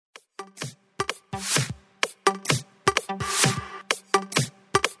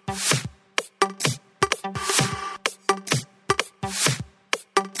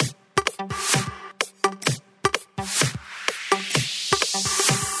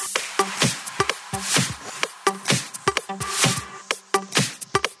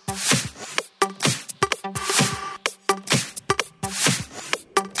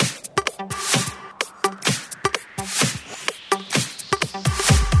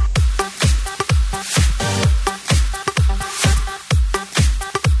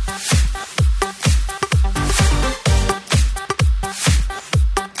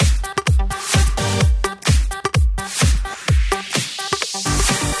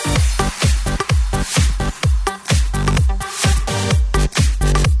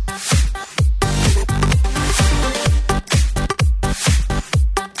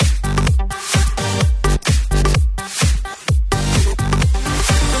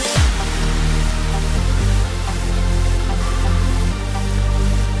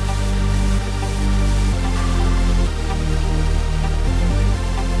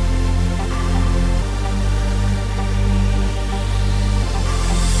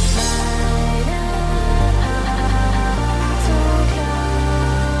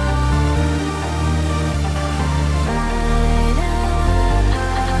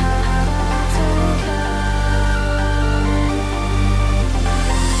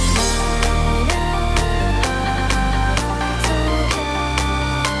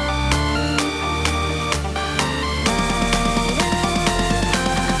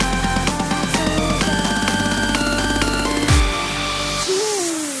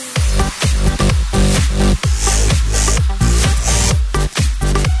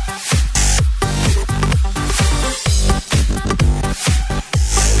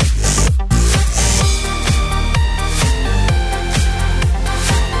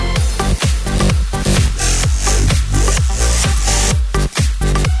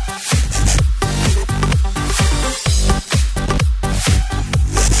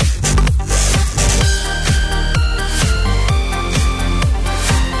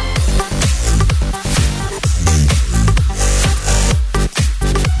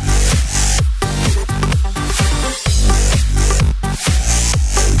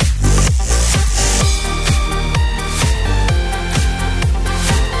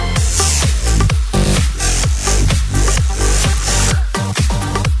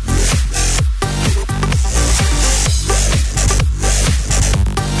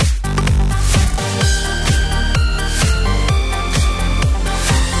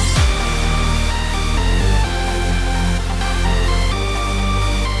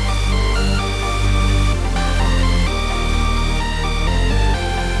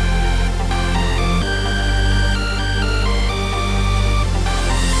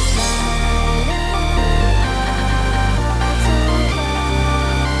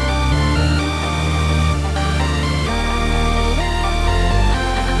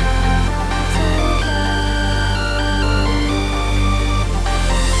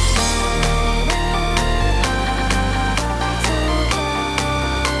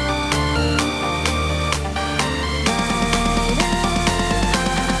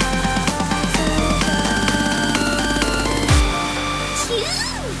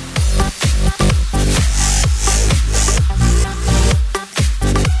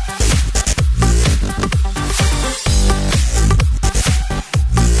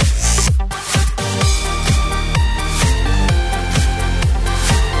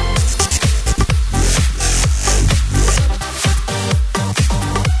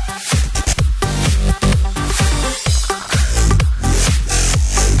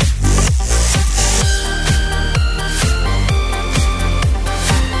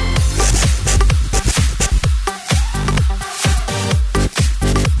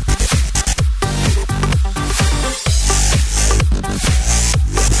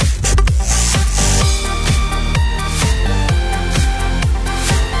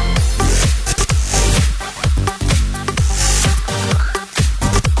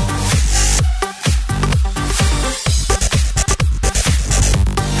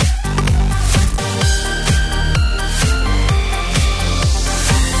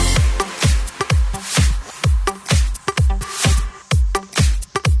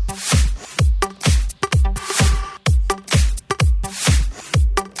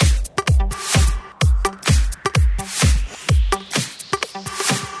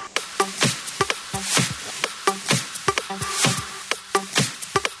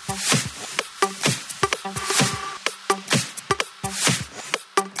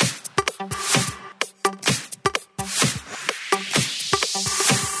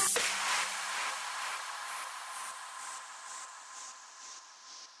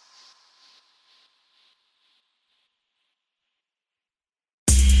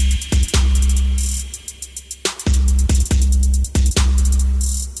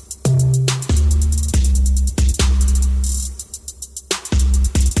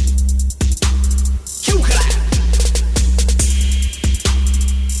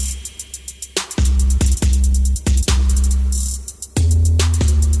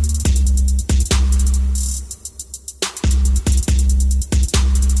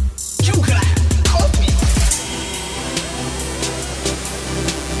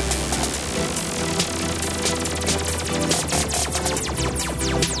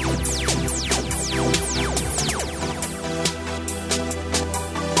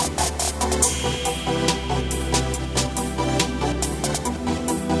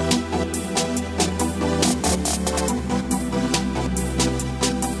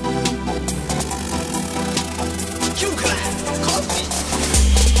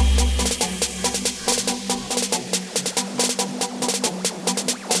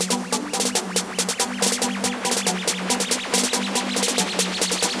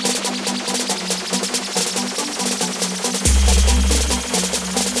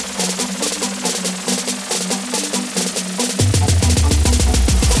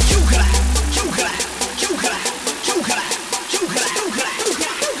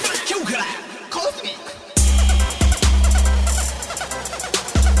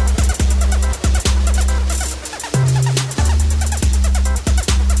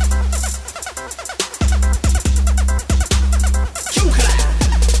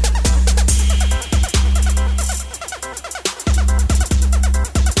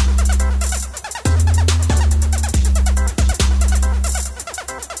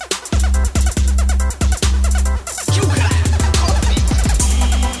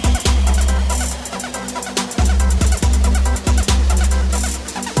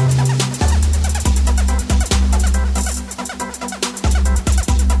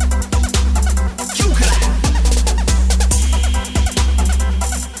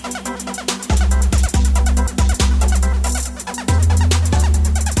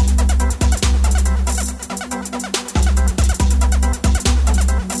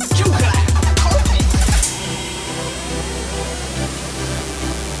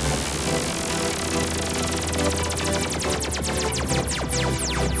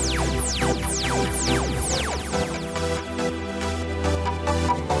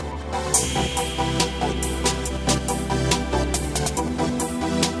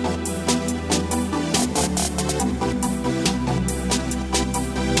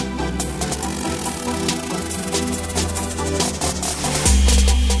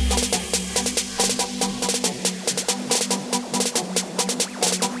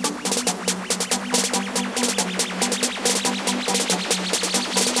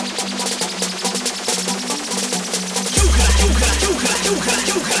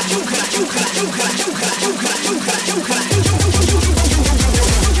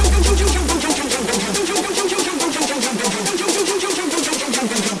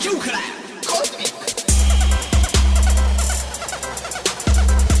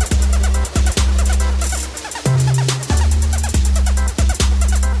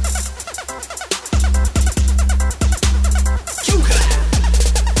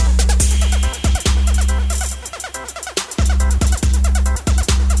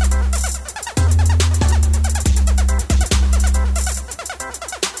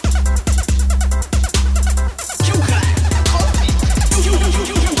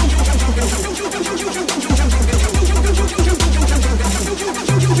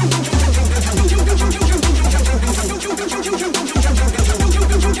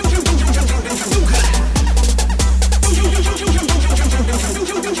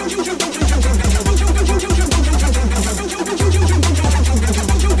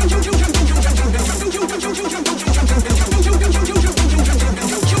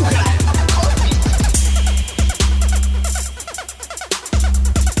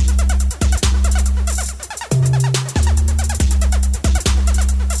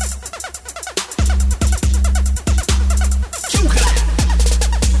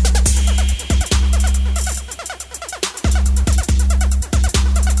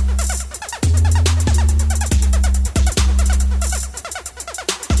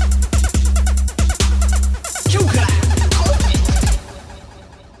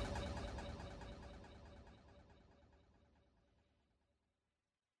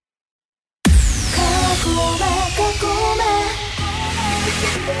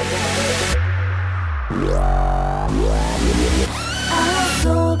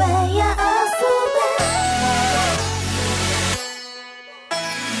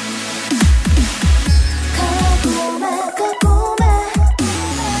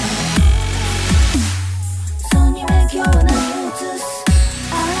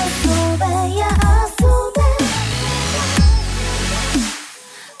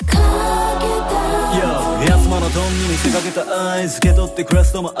 受け取ってクラ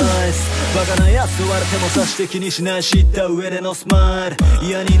ストもアイスバカなやつと割れてもさして気にしない知った上でのスマイル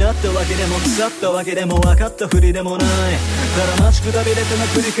嫌になったわけでも腐ったわけでも分かったふりでもないただ待ちくたびれての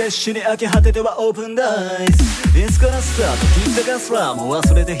繰り返しに飽き果ててはオープンダイスいつからスタート切ったガスラーも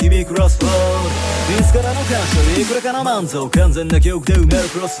忘れて響くクロスフォードいつからの感謝いくらかの満足完全な曲で埋める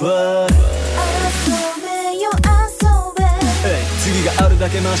クロスワード遊べよ遊べ次があるだ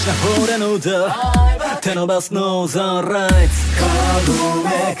けマシな俺の歌手伸ばすノーザンライツカゴ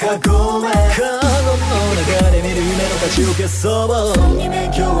メカゴメカゴの中で見る夢の価値を消そう今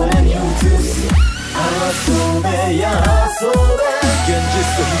日は何を映す遊べや遊べ現実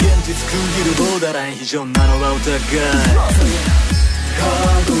と非現実区切るボーダーライン非常なのはお互いカ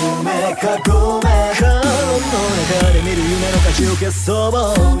ゴメカゴメカゴの中で見る夢の価値を消そう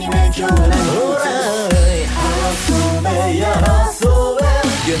今日は何を映す遊べや遊べ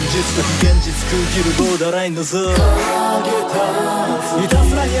現実と非現実区切るボーダーラインの像いた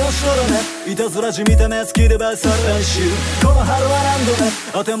ずらに押しとどめいたずらじみた目好きでバイサル練習この春は何度目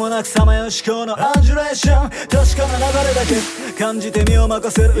あてもなくさまよしこのアンジュレーション確かな流れだけ感じて身を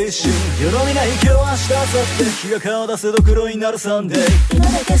任せる一瞬よどみない今日明日明後日日が顔出せど黒になるサンデー今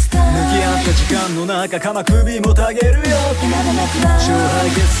だけスター抜き合った時間の中かま首もたげるよ勝敗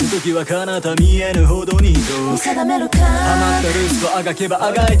決す時は彼方見えぬほどにどう定めるかハマったルーツとあがけば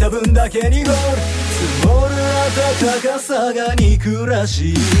あがいた分だけにゴール積もる暖かさが憎ら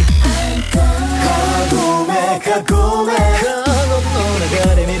しいカゴメカゴメカゴの中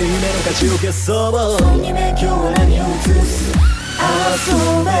で見る夢の価値を消そう今日は何を映す遊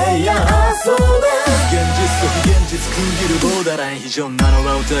べや遊べ現実と非現実区切るボーダーライン非常なの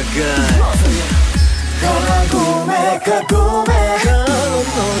はお互いカゴメカゴメカゴの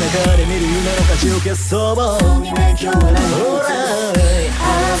中で見る夢の価値を消そう今日は何を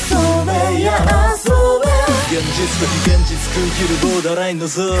遊べや遊べ現実と非現実区切るボーダーラインの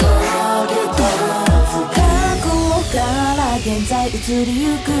像から現在移り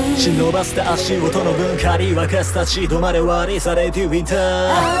ゆく忍ばせた足音の分かり分かす立ち止まれ割りされてウィンタ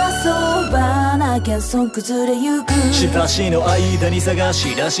ー遊ばなきゃそう崩れゆくしばしの間に探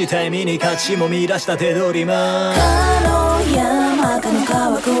し出した意味に価値も見出した手取りまかの山かの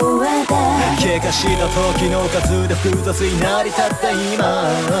川越えて経過した時の数で複雑になり立った今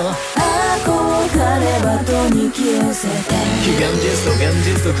憧れはとに気寄せて非現実と現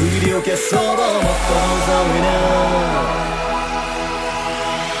実と区切りを消そうもっと望みな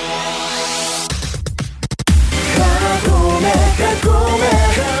カゴメカゴメ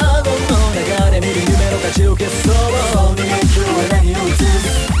カゴの中で見る夢の価値を消そう今日は何を映す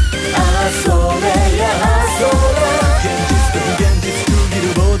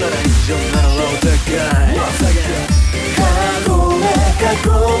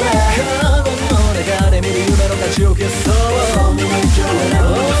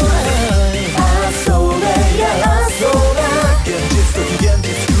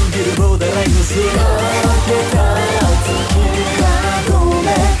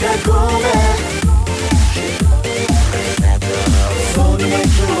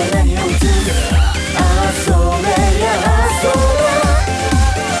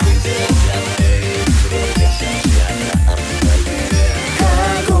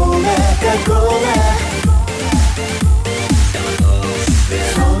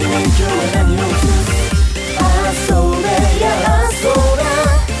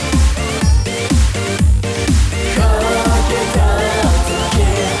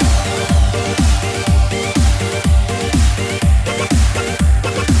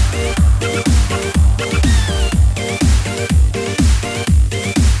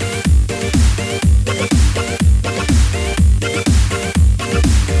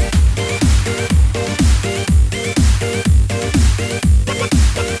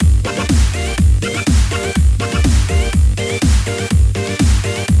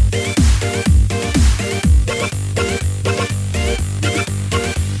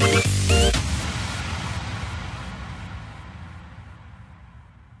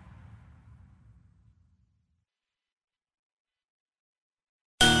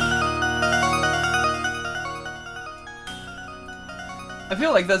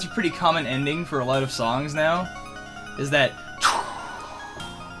feel like that's a pretty common ending for a lot of songs now. Is that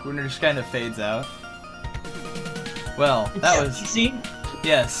when it just kind of fades out. Well, that was... See?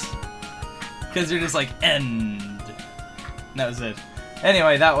 Yes. Because you're just like, end. And that was it.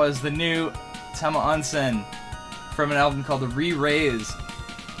 Anyway, that was the new Tama Onsen from an album called The Re-Raise.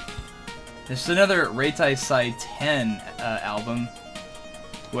 There's another Reitaisai 10 album,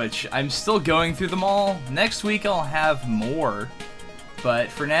 which I'm still going through them all. Next week I'll have more,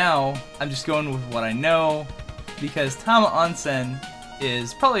 but for now, I'm just going with what I know, because Tama Onsen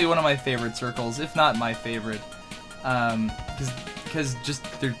is probably one of my favorite circles, if not my favorite, because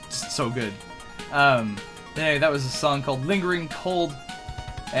they're just so good. Anyway, that was a song called Lingering Cold,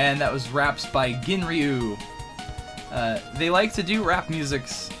 and that was raps by Ginryu. They like to do rap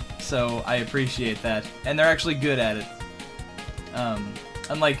musics, so I appreciate that, and they're actually good at it.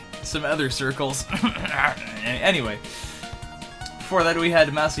 Unlike some other circles. Anyway, before that we had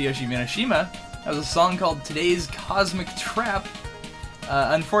Masayoshi Minashima. That was a song called Today's Cosmic Trap.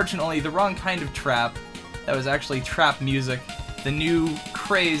 Unfortunately, the wrong kind of trap. That was actually trap music. The new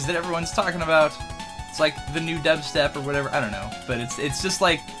craze that everyone's talking about. It's like the new dubstep or whatever, I don't know. But it's just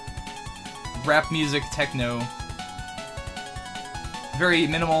like rap music, techno. Very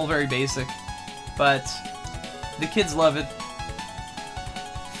minimal, very basic. But the kids love it.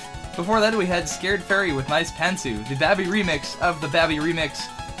 Before that we had Scared Fairy with Nice Pantsu, the Babby remix of the Babby remix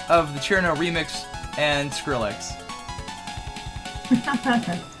of the Cherno remix and Skrillex.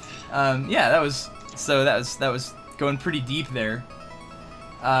 Yeah, that was going pretty deep there.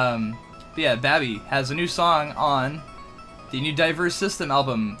 But yeah, Babby has a new song on the new Diverse System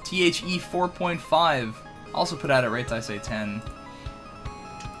album, THE 4.5, also put out at Reitaisai 10.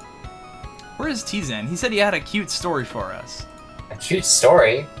 Where is Tizen? He said he had a cute story for us. A cute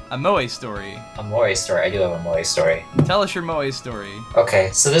story? A moe story. A moe story. I do have a moe story. Tell us your moe story. Okay,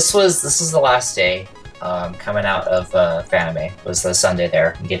 so this was the last day coming out of Fanime. It was the Sunday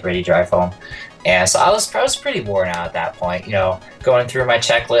there, getting ready to drive home. And so I was pretty worn out at that point, you know, going through my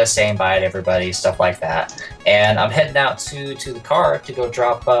checklist, saying bye to everybody, stuff like that. And I'm heading out to the car to go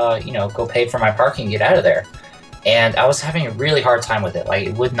drop, go pay for my parking, get out of there. And I was having a really hard time with it. Like,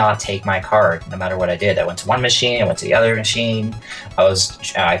 it would not take my card, no matter what I did. I went to one machine, I went to the other machine.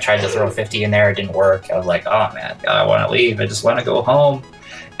 I tried to throw 50 in there, it didn't work. I was like, oh man, I want to leave. I just want to go home.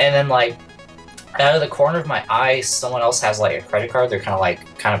 And then, like, out of the corner of my eye, someone else has like a credit card. They're kind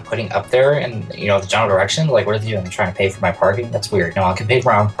of putting up there in the general direction. Like, what are they doing? They're trying to pay for my parking? That's weird. No, I can pay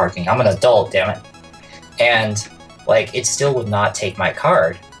for my own parking. I'm an adult, damn it. And like, it still would not take my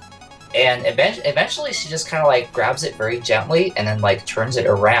card. And eventually she just kind of like grabs it very gently and then like turns it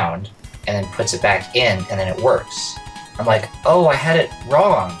around and then puts it back in, and then it works. I'm like, oh, I had it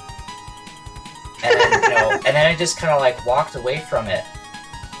wrong. And then, and then I just kind of like walked away from it.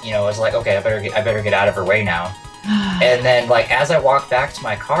 I was like, okay, I better get out of her way now. And then like as I walked back to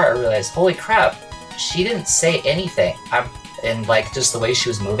my car, I realized, holy crap, she didn't say anything. And like just the way she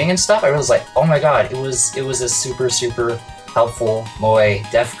was moving and stuff, I was like, oh my god, it was a super helpful moe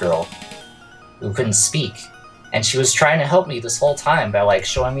deaf girl who couldn't speak, and she was trying to help me this whole time by like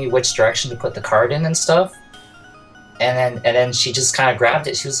showing me which direction to put the card in and stuff. And then she just kind of grabbed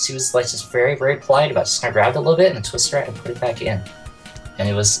it. She was like just very polite about it. Just kind of grabbed it a little bit and then twisted it and put it back in. And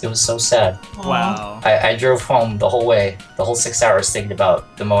it was so sad. Wow. I drove home the whole way, the whole 6 hours, thinking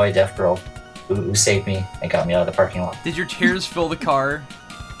about the moe deaf girl who saved me and got me out of the parking lot. Did your tears fill the car?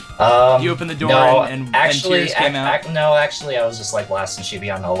 You opened the door and tears came out? No, actually, I was just like blasting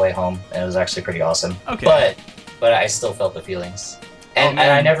Shibi on the whole way home, and it was actually pretty awesome. Okay. But I still felt the feelings, and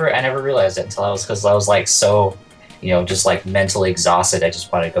I never realized it until I was like so, just like mentally exhausted. I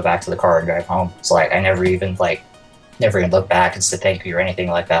just wanted to go back to the car and drive home. So like I never even looked back and said thank you or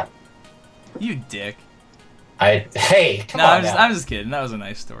anything like that. You dick. Hey, come on. I'm just kidding. That was a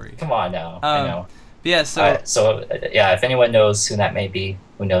nice story. Come on now. I know. Yeah, so if anyone knows who that may be,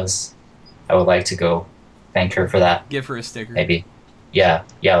 who knows, I would like to go thank her for that. Give her a sticker. Maybe. Yeah,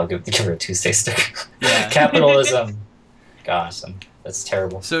 I'll give her a Tuesday sticker. Yeah. Capitalism. Gosh, that's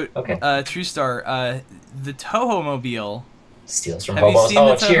terrible. So, okay. True Star, the Touhou Mobile. Steals from Have you Hobos. seen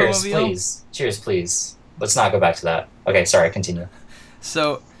the Cheers, Touhou Mobile? please. Cheers, please. Let's not go back to that. Okay, sorry, continue.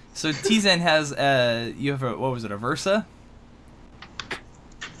 So Tizen has, you have a Versa?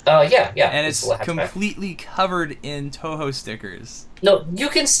 Yeah. And it's completely covered in Touhou stickers. No, you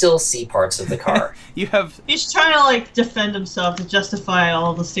can still see parts of the car. He's trying to like defend himself to justify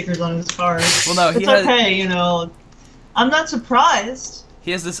all the stickers on his car. Well, no, it's okay, I'm not surprised.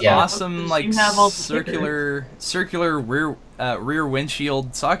 He has this awesome like you have all the circular rear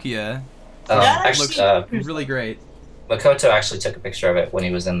windshield Sakuya. That looks really great. Makoto actually took a picture of it when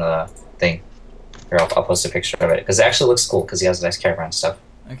he was in the thing. Here, I'll post a picture of it because it actually looks cool because he has a nice camera and stuff.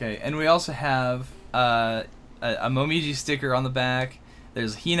 Okay, and we also have a Momiji sticker on the back.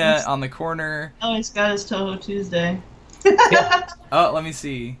 There's Hina on the corner. Oh, he's got his Touhou Tuesday. Oh, let me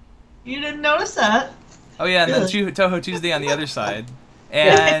see. You didn't notice that? Oh yeah, and then Touhou Tuesday on the other side,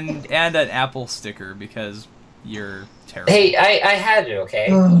 and an Apple sticker because you're terrible. Hey, I had it. Okay,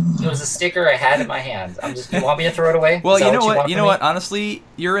 it was a sticker I had in my hand. You want me to throw it away? Well, Is that you know what? want You from know me? what? Honestly,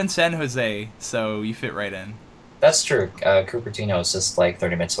 you're in San Jose, so you fit right in. That's true. Cupertino is just like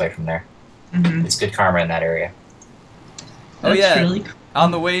 30 minutes away from there. Mm-hmm. It's good karma in that area. Oh yeah. Really cool.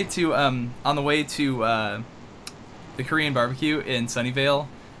 On the way to the Korean barbecue in Sunnyvale,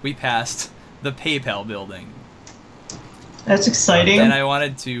 we passed the PayPal building, That's exciting. and I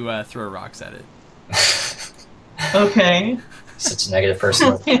wanted to throw rocks at it. Okay. Such a negative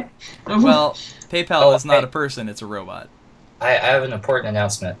person. Well, PayPal Oh, is not hey. a person; it's a robot. I have an important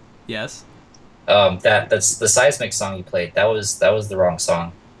announcement. Yes. That's the Seismic song you played. That was the wrong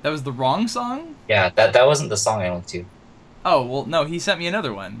song. That was the wrong song? Yeah, that wasn't the song I went to. Oh, well, no, he sent me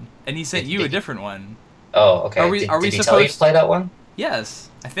another one. And he sent you a different one. Oh, okay. Are we did supposed he tell you to play that one? Yes,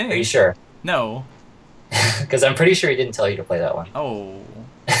 I think. Are you sure? No. Because I'm pretty sure he didn't tell you to play that one. Oh.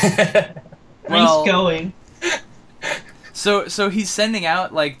 Where Well, he's going. So he's sending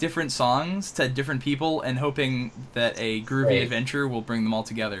out, like, different songs to different people and hoping that a groovy Right. adventure will bring them all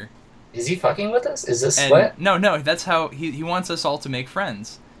together. Is he fucking with us? Is this And what? No, that's how he wants us all to make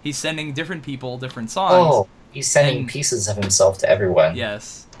friends. He's sending different people different songs. Oh, he's sending And- pieces of himself to everyone.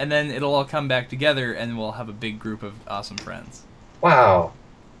 Yes. And then it'll all come back together and we'll have a big group of awesome friends. Wow.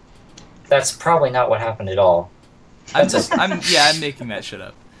 That's probably not what happened at all. I'm making that shit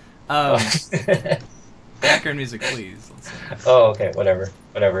up. Background music, please. Let's see. Oh, okay, whatever.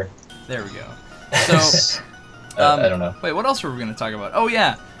 There we go. So, I don't know. Wait, what else were we going to talk about? Oh,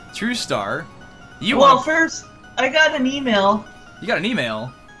 yeah. True Star. First, I got an email You got an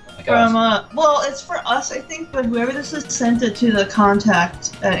email. Oh my gosh. from, it's for us, I think, but whoever this is sent it to the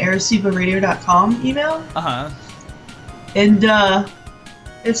contact@airseabaradio.com email. Uh-huh. And,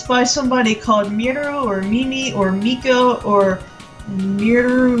 it's by somebody called Miru or Mimi or Miko or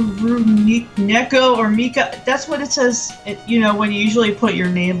Miru Neko or Mika. That's what it says, when you usually put your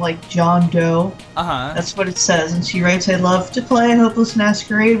name like John Doe. Uh-huh. That's what it says. And she writes, I'd love to play Hopeless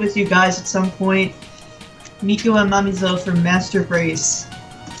Masquerade with you guys at some point. Miko and Mamizo from Master Brace.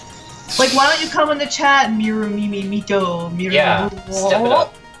 Like, why don't you come in the chat, Miru, Mimi, Miko, Miru? Yeah, step it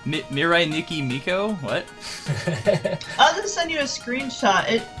up. Mirai Nikki Miko? What? I'll just send you a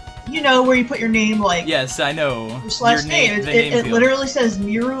screenshot. Where you put your name, like, Yes, I know. your slash name. the It field. literally says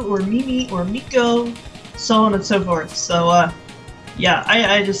Miru or Mimi or Miko, so on and so forth. So, I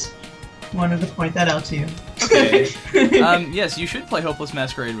just wanted to point that out to you. Okay. Yes, you should play Hopeless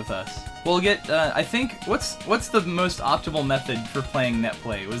Masquerade with us. We'll get, I think, what's the most optimal method for playing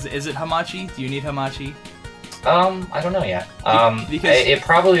netplay? Is it Hamachi? Do you need Hamachi? I don't know yet. Because- it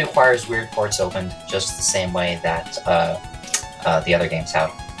probably requires weird ports opened just the same way that the other games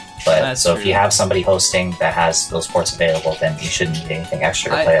have. But That's so true. if you have somebody hosting that has those ports available, then you shouldn't need anything extra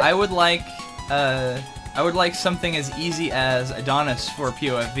to play it. I would like something as easy as Adonis for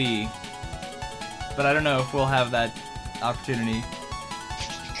POFV, but I don't know if we'll have that opportunity.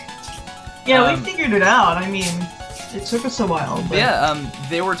 Yeah, we figured it out. I mean, it took us a while. But Yeah,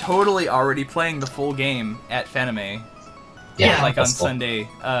 they were totally already playing the full game at Fanime. Yeah, Like on that's cool. Sunday,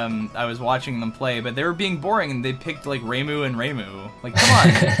 I was watching them play, but they were being boring, and they picked like Reimu and Reimu. Like, come on,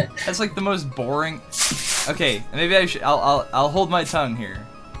 that's like the most boring. Okay, maybe I should. I'll hold my tongue here.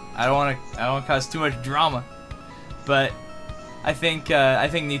 I don't want to cause too much drama, but I think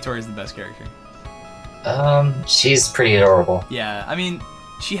Nitor is the best character. She's pretty adorable. Yeah, I mean,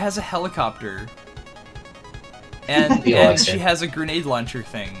 she has a helicopter, and He and likes she her. has a grenade launcher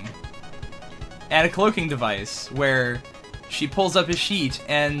thing, and a cloaking device where she pulls up a sheet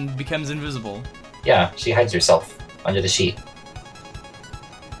and becomes invisible. Yeah, she hides herself under the sheet.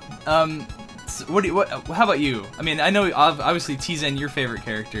 So how about you? I mean, I know obviously Tizen, your favorite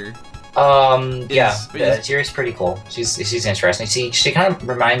character. Jiri's pretty cool. She's interesting. She kind of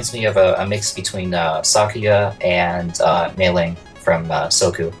reminds me of a mix between Sakuya and Mei Ling from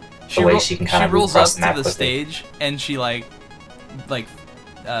Soku. The way she can kind of move rolls up across the map to the quickly. stage and she like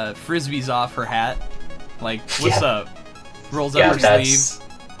frisbees off her hat. Like, what's Yeah. up? Rolls Yeah, up her sleeves.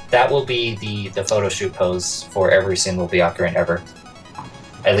 that will be the photo shoot pose for every single Byakuran ever.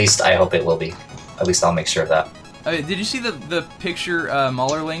 At least I hope it will be. At least I'll make sure of that. Did you see the picture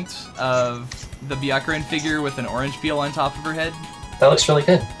Mahler linked of the Byakuran figure with an orange peel on top of her head? That looks really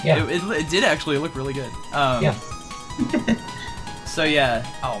good. Yeah. It did actually look really good. Yeah. So yeah,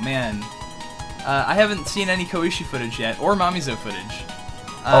 oh man. I haven't seen any Koishi footage yet, or Mamizo footage.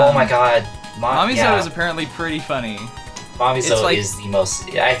 Oh my god. Mamizo is apparently pretty funny. Mamizo like, is the most...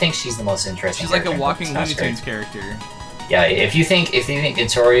 I think she's the most interesting. She's like a walking Looney Tunes character. Yeah, if you think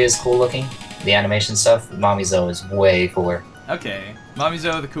Itoria is cool looking, the animation stuff, Mamizo is way cooler. Okay.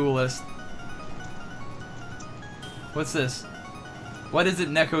 Mamizo the coolest. What's this? What is it,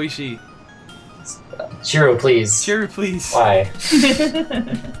 Nekoishi? Chiro, please. Chiro, please. Why?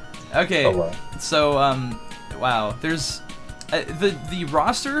 Okay. Oh, well. So, wow. There's... the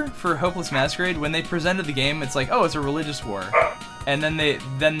roster for Hopeless Masquerade, when they presented the game, it's like, oh, it's a religious war. And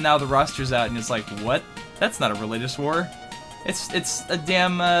then now the roster's out, and it's like, what? That's not a religious war. It's a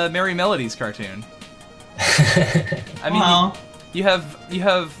damn Merry Melodies cartoon. I mean, Wow. you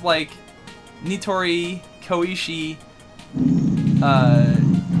have like Nitori, Koishi,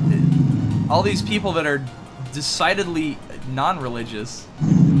 all these people that are decidedly non-religious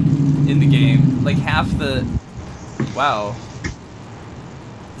in the game. Like half the... Wow.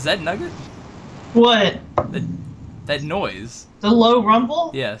 Is that Nugget? What? That noise. The low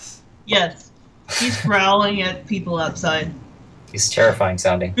rumble? Yes. Yes. He's growling at people outside. He's terrifying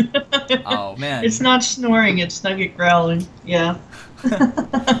sounding. Oh, man. It's not snoring, it's Nugget growling. Yeah.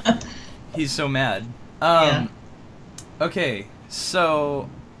 He's so mad. Yeah. Okay, so...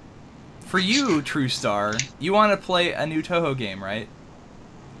 For you, True Star, you want to play a new Touhou game, right?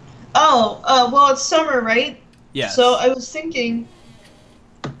 Oh, well, it's summer, right? Yes. So I was thinking,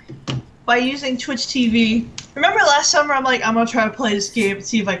 by using Twitch TV, remember last summer I'm like, I'm gonna try to play this game and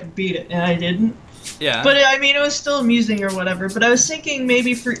see if I can beat it, and I didn't. Yeah. But I mean, it was still amusing or whatever. But I was thinking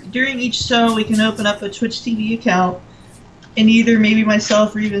maybe during each show we can open up a Twitch TV account, and either maybe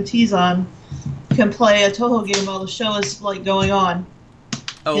myself or even Tizon can play a Touhou game while the show is like going on.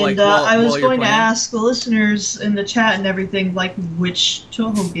 Oh, And like I was while you're going to playing? ask the listeners in the chat and everything, like, which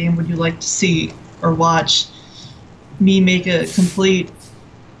Touhou game would you like to see or watch me make a complete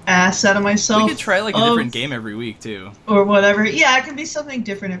ass out of myself? We could try like a different game every week too. Or whatever. Yeah, it can be something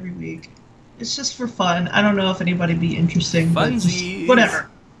different every week. It's just for fun. I don't know if anybody'd be interesting. But just Funsies. whatever.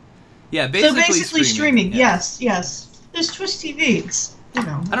 Yeah, So basically streaming. yeah. Yes. There's Twitch TV. It's, you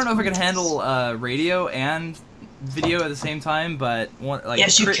know. I don't know if I can handle radio and video at the same time, but like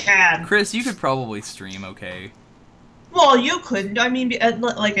Yes, you can. Chris, you could probably stream okay. Well, you couldn't. I mean,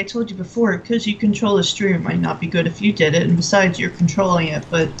 like I told you before, because you control the stream, it might not be good if you did it, and besides, you're controlling it,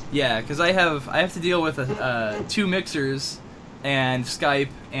 but... Yeah, because I have to deal with 2 mixers, and Skype,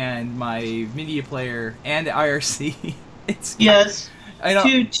 and my media player, and IRC. It's Yes. I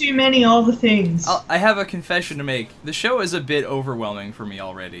know. Too many, all the things. I have a confession to make. The show is a bit overwhelming for me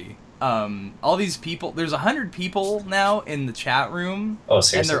already. All these people, there's 100 people now in the chat room. Oh, And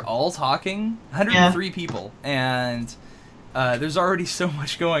seriously? they're all talking. 103 people. And there's already so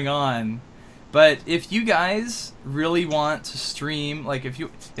much going on. But if you guys really want to stream, like if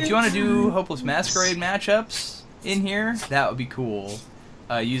you want to do Hopeless Masquerade matchups in here, that would be cool.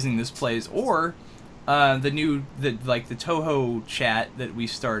 Using this plays, or the Touhou chat that we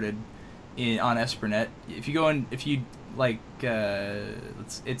started on Espernet. If you go in, it's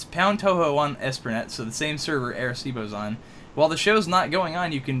pound Touhou on Espernet, so the same server Arecibo's on. While the show's not going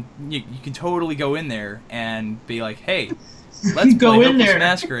on, you can totally go in there and be like, hey, let's Go play in Hopeless there.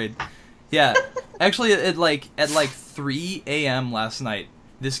 Masquerade. Yeah, actually, at 3 a.m. last night,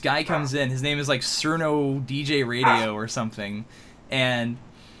 this guy comes in. His name is like Cerno DJ Radio or something, and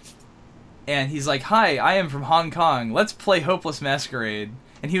he's like, "Hi, I am from Hong Kong. Let's play Hopeless Masquerade."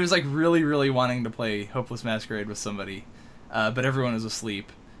 And he was like really, really wanting to play Hopeless Masquerade with somebody, but everyone was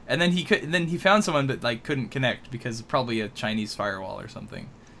asleep. And then he found someone but like couldn't connect because probably a Chinese firewall or something.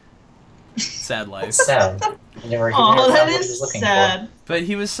 Sad life. It's sad. You never Oh, found that what he was is looking sad. But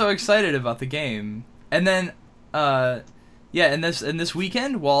he was so excited about the game. And then, and this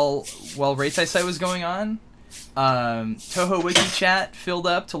weekend, while Reitaisai was going on, Touhou Wiki chat filled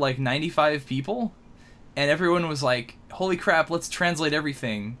up to like 95 people, and everyone was like, "Holy crap! Let's translate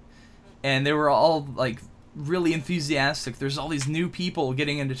everything." And they were all like really enthusiastic. There's all these new people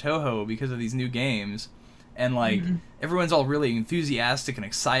getting into Touhou because of these new games, and like everyone's all really enthusiastic and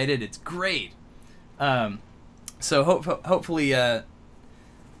excited. It's great. So hopefully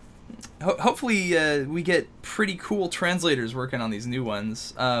we get pretty cool translators working on these new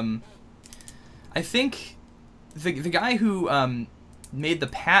ones. I think the guy who made the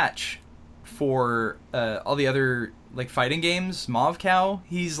patch for all the other like fighting games, Mauve Cow,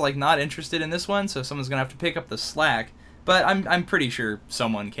 he's like not interested in this one, so someone's gonna have to pick up the slack. But I'm pretty sure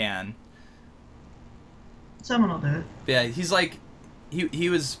someone can. Someone will do it. Yeah, he's like he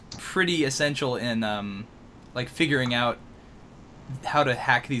was pretty essential in like figuring out how to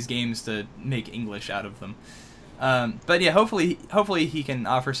hack these games to make English out of them. But yeah, hopefully he can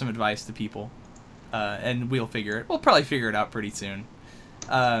offer some advice to people, and we'll probably figure it out pretty soon.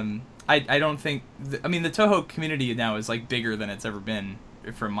 I don't think the Touhou community now is like bigger than it's ever been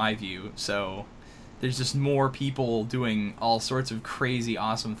from my view, so there's just more people doing all sorts of crazy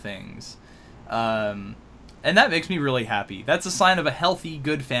awesome things, and that makes me really happy. That's a sign of a healthy,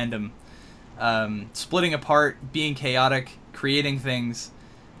 good fandom. Splitting apart, being chaotic, creating things,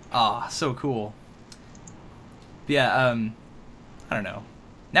 so cool. Yeah, I don't know.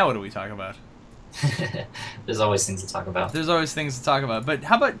 Now what do we talk about? There's always things to talk about. But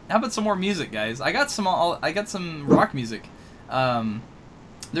how about some more music, guys? I got some rock music.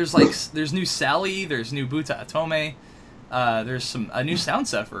 There's new Sally, there's new Buta Atome, there's a new Sound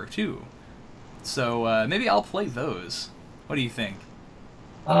Zephyr too. So maybe I'll play those. What do you think?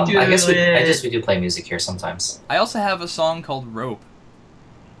 I guess we do play music here sometimes. I also have a song called Rope.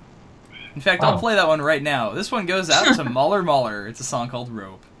 In fact, I'll play that one right now. This one goes out to Mahler Mahler. It's a song called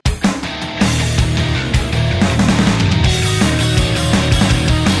Rope.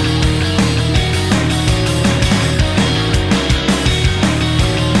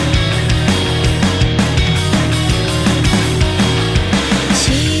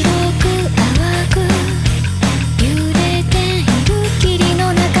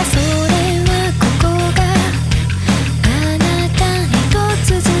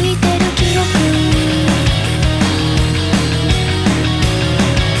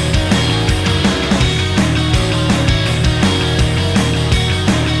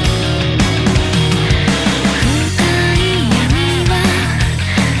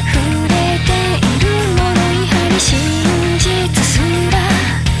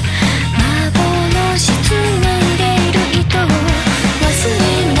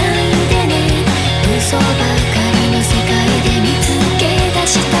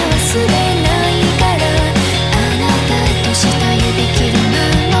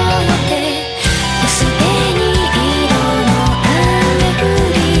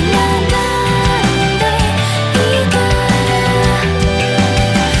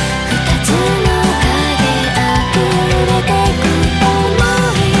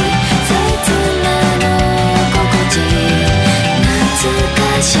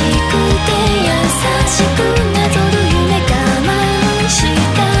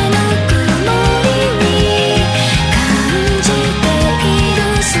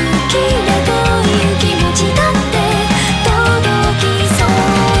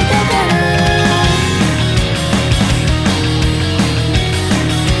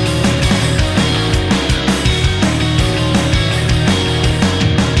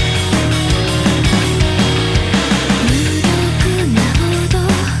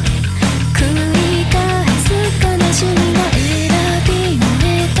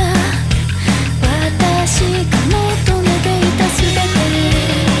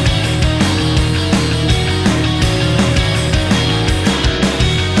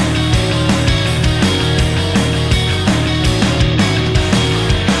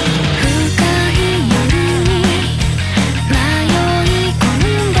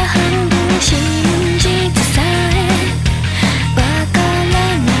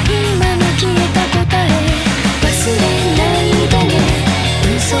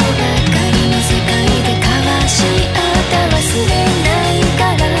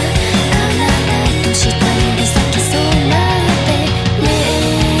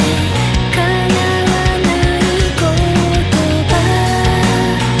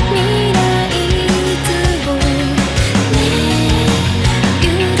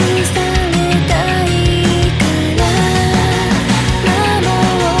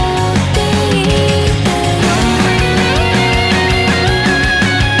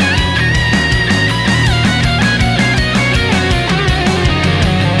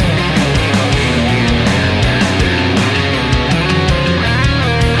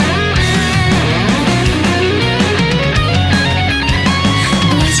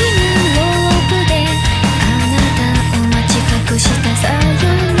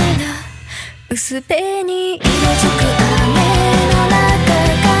 薄紅に色づく雨の中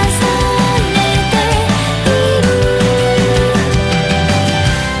重ねている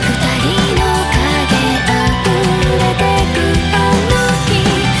二人の影あふれてくあの日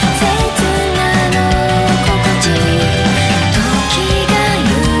切なの心地時がゆ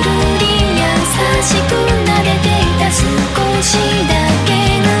るり優しく撫でていた少しだけ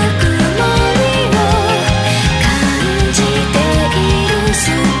ぬくもりを感じている好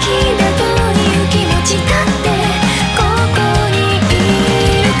きだという気持ち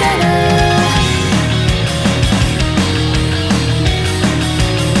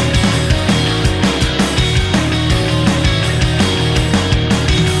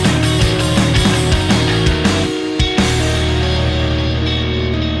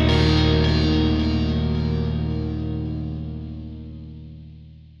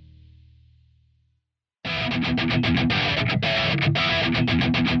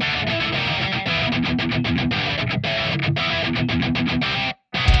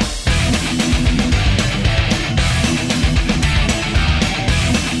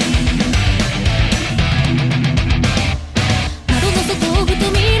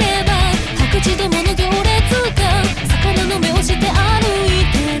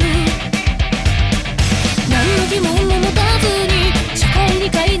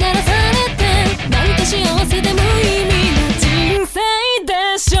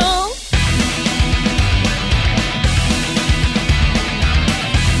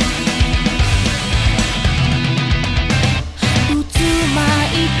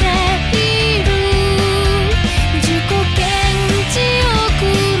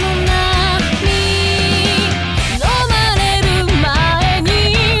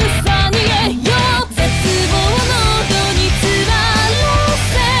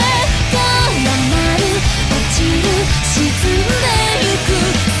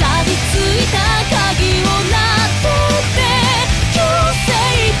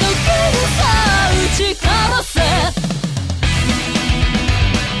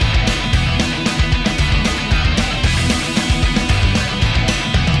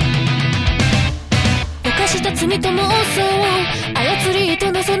罪と妄想操り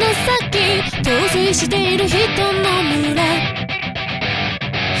人のその先陶酔している人の群れ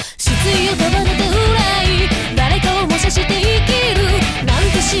失意を束ねて憂い誰かを模写して生きるなん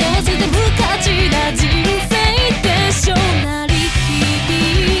て幸せで無価値な人生でしょ鳴り響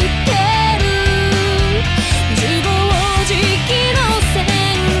いてる自暴自棄の旋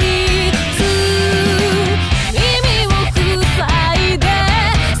律耳を塞いで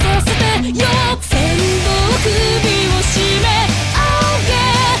させてよ先導首を締め上げ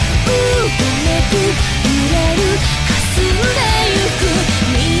うごめく揺れる霞んでゆく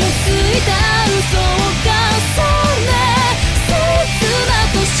見えすいた嘘を重ね切な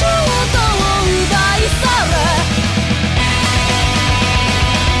と衝動を奪い去れ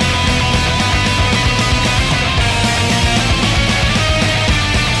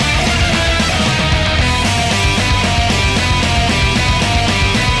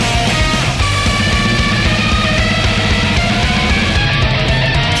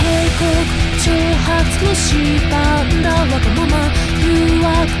挑発のしたんだわがまま誘惑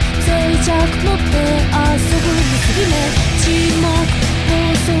脆弱持って遊ぶ結び目沈黙放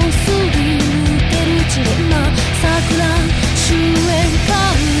送すり抜ける血レンマ錯乱終焉完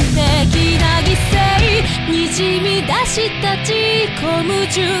璧な犠牲にじみ出した自己矛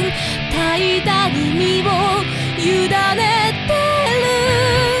盾怠惰に身を委ねてる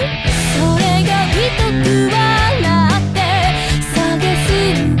それがひとく笑って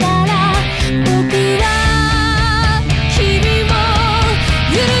蔑んだら僕は君も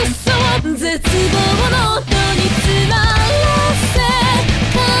許そう絶望の音につまらせ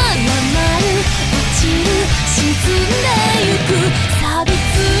絡まる落ちる沈んでゆく錆び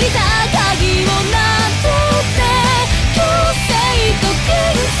ついた鍵をなぞって強制と検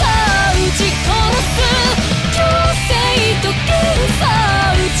査撃ち殺す強制と検査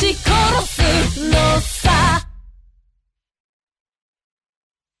撃ち殺すのさ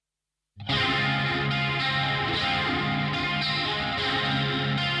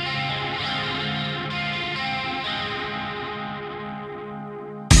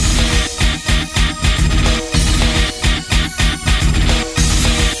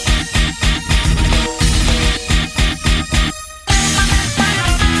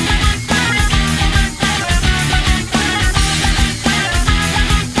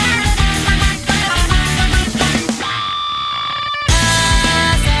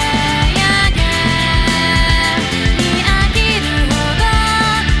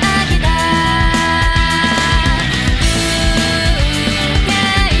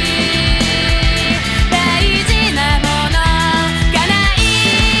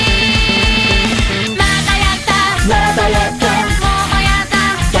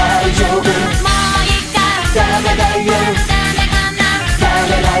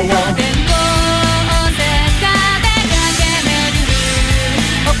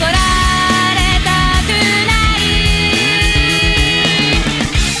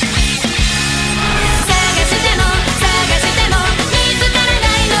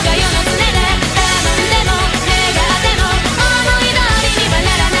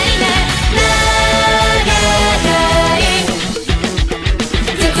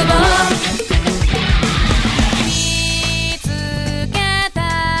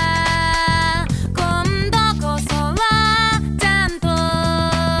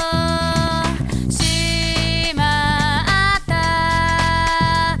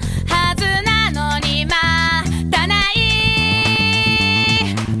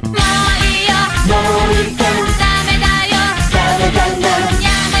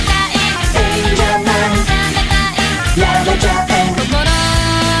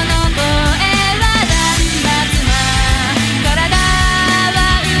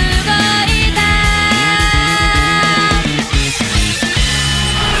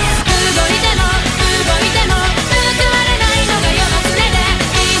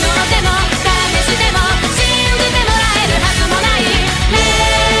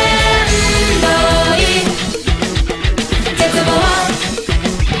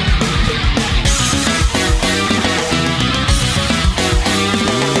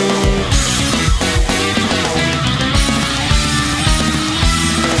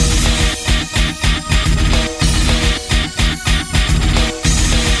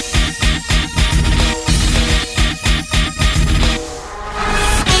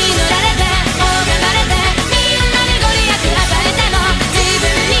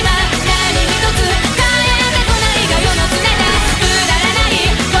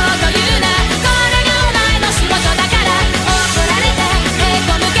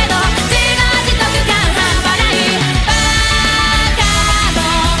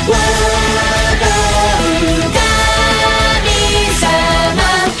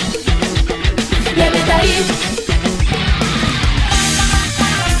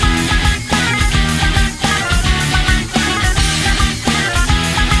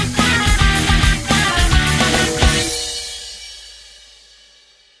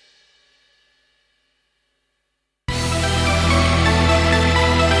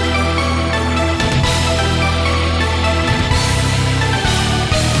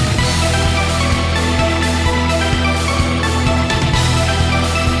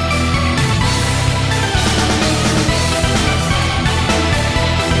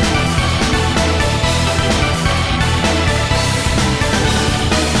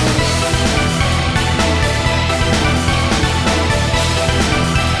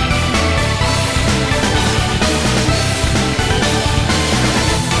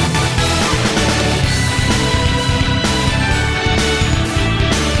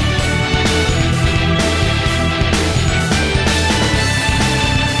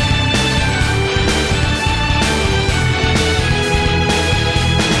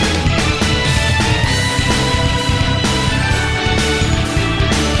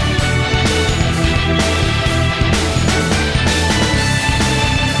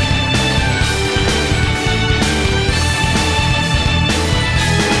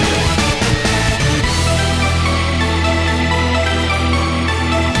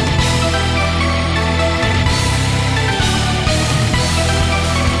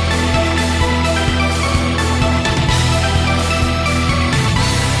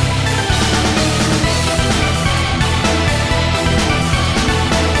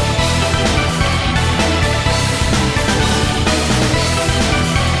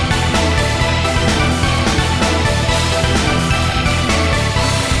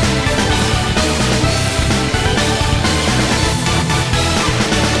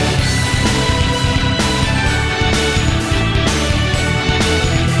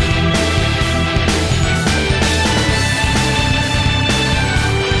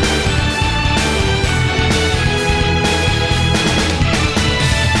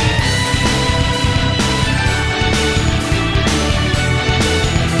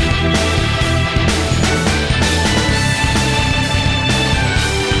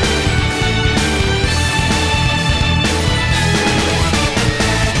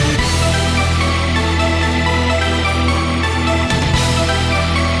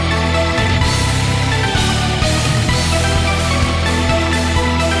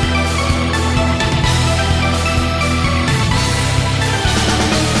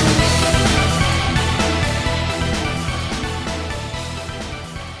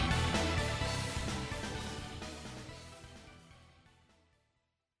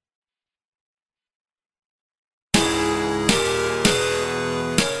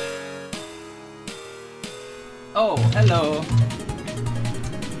Oh, hello.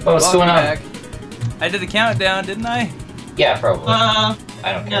 Oh, what's going on? Back. I did a countdown, didn't I? Yeah, probably. I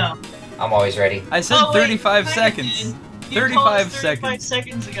don't care. No. I'm always ready. I said 35 seconds. You 35 35 seconds.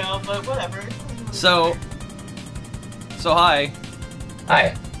 seconds ago, but whatever. So hi.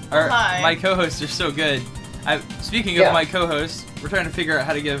 Hi. Hi. My co-hosts are so good. Speaking of my co-host, we're trying to figure out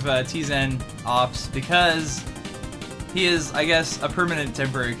how to give T-Zen ops because he is, I guess, a permanent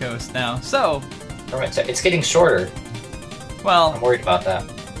temporary co-host now. So, it's getting shorter. Well, I'm worried about that.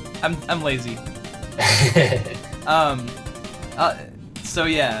 I'm lazy. So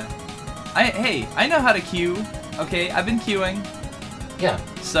yeah, I know how to queue. Okay, I've been queuing. Yeah.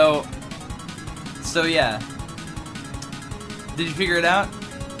 So yeah. Did you figure it out?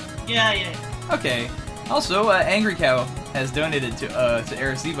 Yeah. Okay. Also, Angry Cow has donated to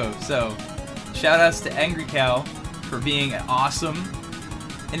Arecibo, so shout-outs to Angry Cow for being awesome.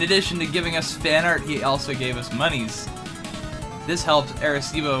 In addition to giving us fan art, he also gave us monies. This helps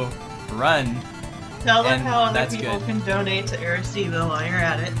Arecibo run. Tell them how other that's people good. can donate to Arecibo while you're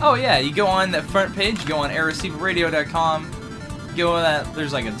at it. Oh yeah, you go on that front page, you go on AreceboRadio.com, go on that,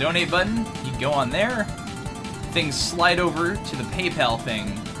 there's like a donate button, you go on there, things slide over to the PayPal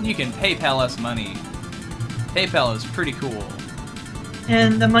thing, and you can PayPal us money. PayPal is pretty cool.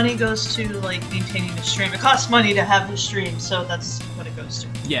 And the money goes to, like, maintaining the stream. It costs money to have the stream, so that's what it goes to.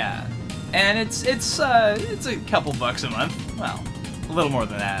 Yeah. And it's a couple bucks a month. Well, a little more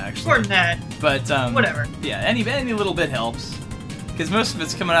than that, actually. More than that. But, whatever. Yeah, any little bit helps. Because most of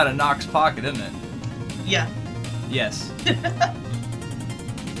it's coming out of Nox's pocket, isn't it? Yeah. Yes.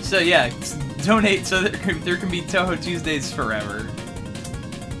 So, yeah, donate so that there can be Touhou Tuesdays forever.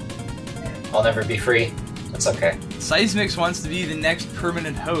 I'll never be free. That's okay. Seismix wants to be the next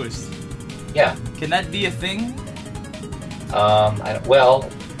permanent host. Yeah. Can that be a thing?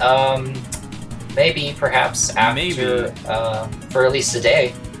 Maybe, perhaps, after, for at least a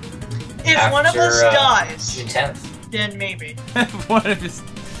day. If one of us dies, June 10th. then maybe. One of his...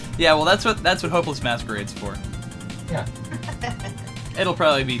 Yeah, well, that's what Hopeless Masquerade's for. Yeah. It'll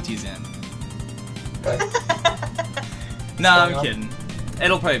probably be T-Zan. But No, I'm kidding.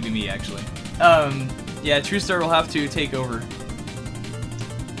 It'll probably be me, actually. Yeah, True Star will have to take over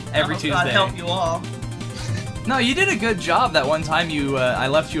every Tuesday. God help you all. No, you did a good job that one time I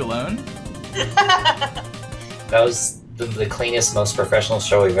left you alone. that was the cleanest, most professional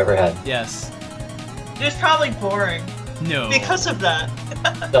show we've ever had. Yes. It was probably boring. No. Because of that.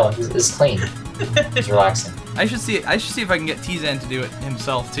 No, it's clean. It's relaxing. I should see if I can get T-Zan to do it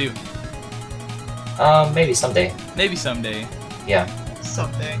himself too. Maybe someday. Maybe someday. Yeah.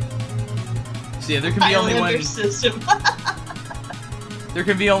 Something. So yeah, there can be only one. Highlander system. There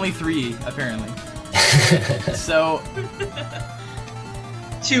can be only 3, apparently. So.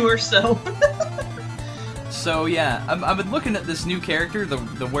 2 or so. So yeah, I've been looking at this new character,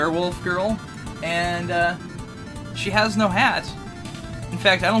 the werewolf girl, and she has no hat. In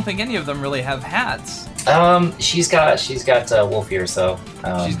fact, I don't think any of them really have hats. She's got wolf ears though.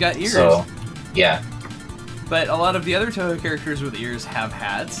 She's got ears. So, yeah. But a lot of the other Touhou characters with ears have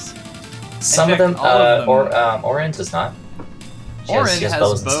hats. Some fact, of them, all of them. Orin does not. Orin has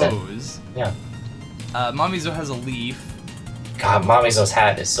has instead. bows. Yeah. Mamizo has a leaf. God, Mamizo's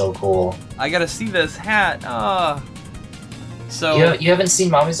hat is so cool. I gotta see this hat. So you haven't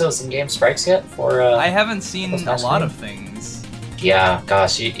seen Mamizo's in-game sprites yet for? I haven't seen a lot Screen? of things. Yeah,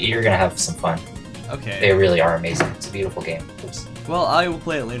 gosh, you're gonna have some fun. Okay. They really are amazing. It's a beautiful game. Oops. Well, I will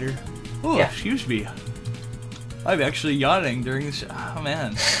play it later. Oh, Yeah. excuse me. I'm actually yawning during the show. Oh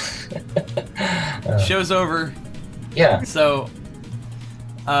man. Show's over. Yeah. So,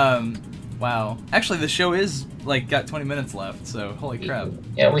 wow. Actually, the show is like got 20 minutes left. So, holy crap.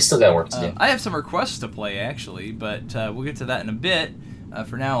 Yeah, we still got work to do. I have some requests to play actually, but we'll get to that in a bit.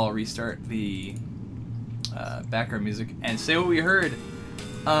 For now, I'll restart the background music and say what we heard.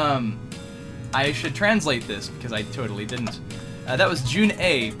 I should translate this because I totally didn't. That was June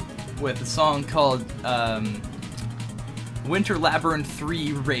A with a song called Winter Labyrinth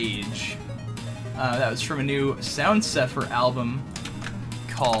 3 Rage. That was from a new Sound Sepher album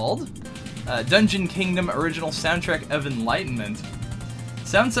called Dungeon Kingdom Original Soundtrack of Enlightenment.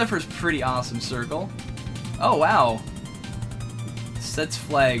 Sound Sepher's pretty awesome, Circle. Oh, wow. Sets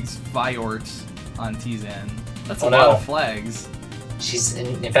flags Viort on T-Zan. That's a lot of flags. She's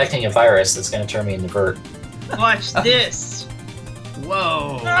infecting a virus that's going to turn me into Vert. Watch this.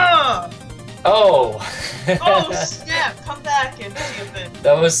 Whoa. Oh. Oh! Oh snap! Come back and see if it.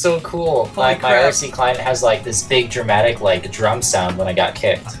 That was so cool. Holy My crap. IRC client has like this big dramatic like drum sound when I got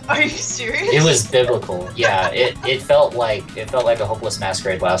kicked. Are you serious? It was biblical. Yeah, it felt like a hopeless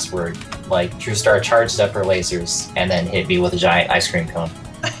masquerade last word. Like True Star charged up her lasers and then hit me with a giant ice cream cone.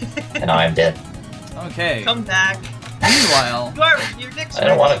 And now I'm dead. Okay. Come back. Meanwhile, Your next. I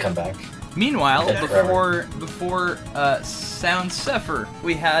don't want to come back. Meanwhile, Yeah. before Sound Zephyr,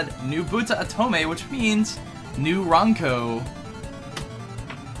 we had New Buta Atome, which means New Ranko.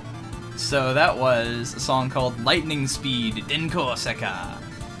 So that was a song called Lightning Speed Denko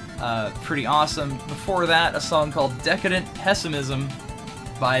Seka. Pretty awesome. Before that, a song called Decadent Pessimism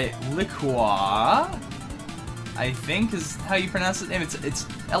by Liqua, I think is how you pronounce his name. It's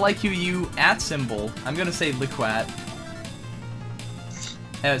Liqu at symbol. I'm gonna say Liquat.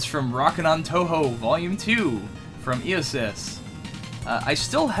 And it's from Rockin' on Touhou, Volume 2, from Eosis. I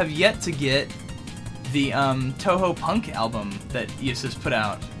still have yet to get the Touhou Punk album that Eosis put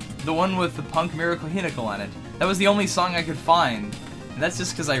out. The one with the Punk Miracle Hinacle on it. That was the only song I could find, and that's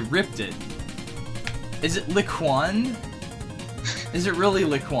just because I ripped it. Is it Liquan? Is it really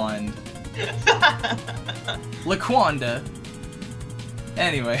Liquan? Liquanda.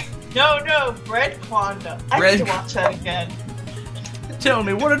 Anyway. No, Bread Quanda. I Bread- need to watch that again. Tell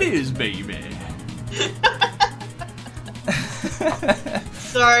me what it is, baby.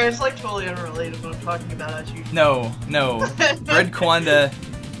 Sorry, it's like totally unrelated what I'm talking about as usual. No. Red Kwanda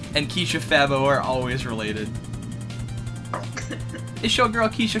and Keisha Fabo are always related. It's your girl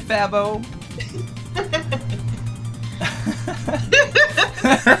Keisha Fabo.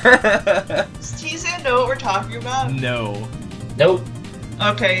 Does T-San know what we're talking about? No. Nope.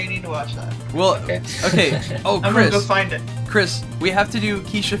 Okay, you need to watch that. Well, Okay. okay. Oh, I'm gonna go Chris. find it. Chris, we have to do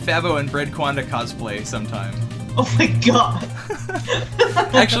Keisha Fabo and Bread Kwanda cosplay sometime. Oh my god.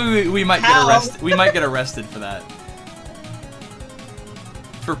 Actually, we might get How? arrested. We might get arrested for that.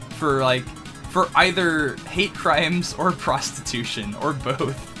 For either hate crimes or prostitution or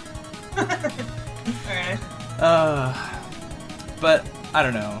both. Alright. But I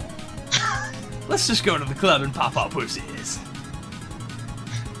don't know. Let's just go to the club and pop our pussies.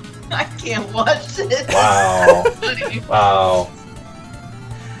 I can't watch this. Wow. Funny. Wow.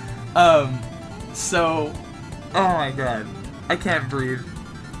 So, oh my god, I can't breathe.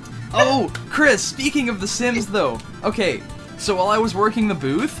 Oh, Chris, speaking of The Sims though, okay, so while I was working the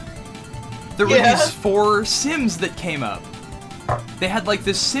booth, there were Yeah. these 4 Sims that came up. They had like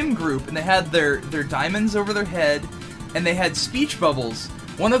this Sim group, and they had their diamonds over their head, and they had speech bubbles.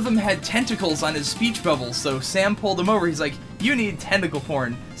 One of them had tentacles on his speech bubble, so Sam pulled him over. He's like, "You need tentacle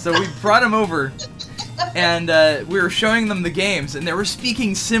porn." So we brought him over, and we were showing them the games, and they were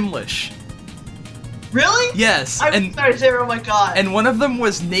speaking Simlish. Really? Yes, I'm sorry, Zero, oh my god. and one of them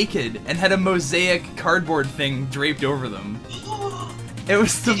was naked and had a mosaic cardboard thing draped over them. It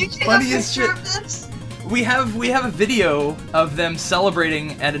was the Did you take a funniest picture shit. of this? We have a video of them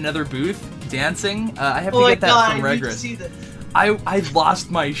celebrating at another booth, dancing. I have Oh to my get that god, from I need to Regress. see this. I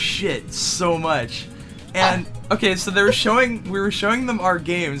lost my shit so much. And okay, so we were showing them our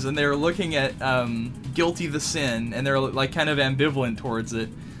games, and they were looking at Guilty the Sin, and they're like kind of ambivalent towards it.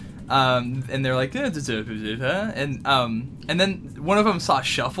 And they're like, and then one of them saw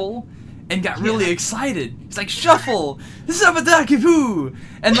Shuffle and got really excited. He's like, "Shuffle, Sabadakipu!"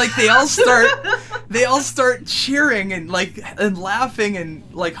 And like they all start cheering and laughing and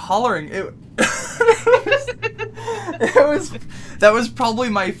like hollering. That was probably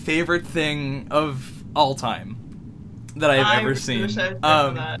my favorite thing of all time that I've ever seen. Wish I was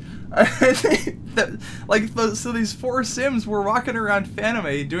there for that. So these 4 Sims were walking around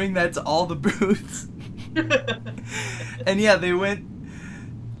Fanime doing that to all the booths. And yeah, they went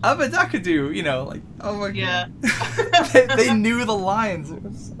Abadakadu, you know, like, oh my Yeah. god. they knew the lines. It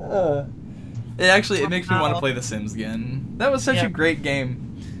was, it makes me want to play The Sims again. That was such Yeah. a great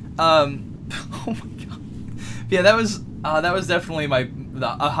game. Oh my god. Yeah, that was definitely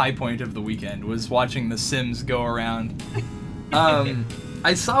a high point of the weekend, was watching The Sims go around.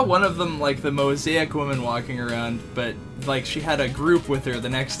 I saw one of them, like the mosaic woman walking around, but like she had a group with her the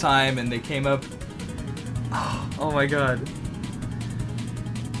next time, and they came up. Oh my god.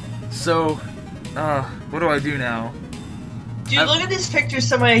 So, what do I do now? Dude, look at this picture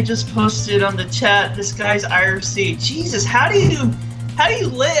somebody just posted on the chat. This guy's IRC. Jesus, how do you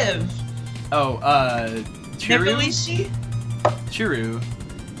live? Oh, Chiru? Nebelishi? Chiru.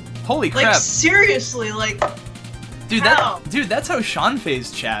 Holy Like crap. seriously, like Dude, how? that's how Sean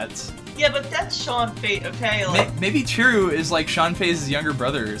Faze chats. Yeah, but that's Sean Fate, okay? Like, Maybe Chiru is like Sean Faze's younger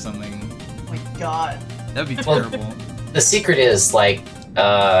brother or something. oh my god. That'd be Well, terrible. The secret is, like,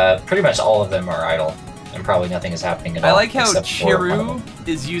 Pretty much all of them are idle, and probably nothing is happening at all. I like how except for one of Chiru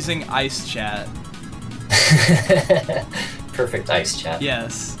is using ice chat. them. Perfect ice chat.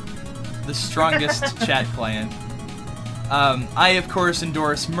 Yes. The strongest chat client. I, of course,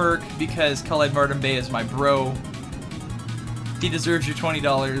 endorse Merc because Khaled Martin Bey is my bro. He deserves your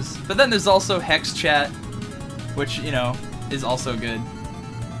 $20. But then there's also Hex Chat, which, you know, is also good.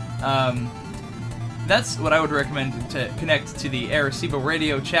 That's what I would recommend to connect to the Arecibo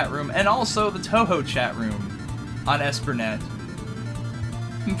Radio chat room and also the Touhou chat room on Espernet.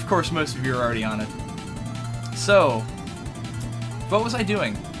 Of course, most of you are already on it. So, what was I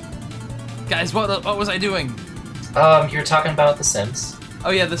doing? Guys, what was I doing? You were talking about The Sims.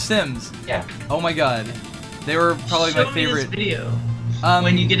 Oh yeah, The Sims. Yeah. Oh my god. They were probably Show my favorite. Me this video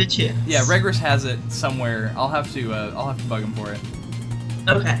when you get a chance. Yeah, Regress has it somewhere. I'll have to bug him for it.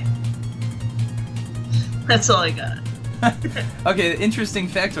 Okay. That's all I got. Okay, interesting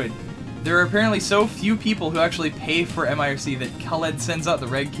factoid. There are apparently so few people who actually pay for MIRC that Khaled sends out the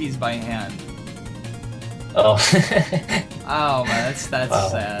reg keys by hand. Oh. Oh man, that's Wow.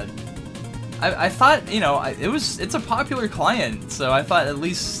 sad. I thought, you know, it's a popular client, so I thought at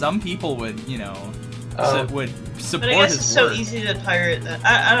least some people would, you know, would support But I guess his it's so work. easy to pirate that.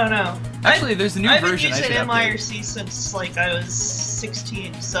 I don't know. Actually, there's a new version. I've I been should using update. MIRC since like I was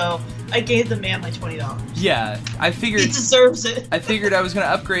 16, so I gave the man my $20. Yeah, I figured. He deserves it. I figured I was gonna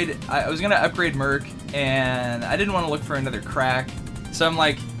upgrade. I was gonna upgrade Merc, and I didn't want to look for another crack. So I'm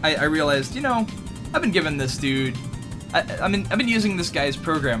like, I realized, you know, I've been giving this dude. I've been using this guy's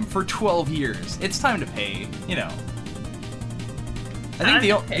program for 12 years. It's time to pay, you know. I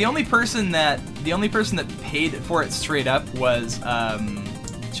think the only person that paid for it straight up was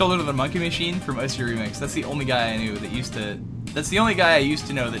Children of the Monkey Machine from OC Remix. That's the only guy I knew that used to. That's the only guy I used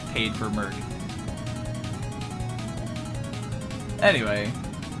to know that paid for Merc. Anyway.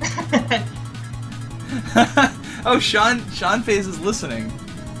 Oh, Sean Faze is listening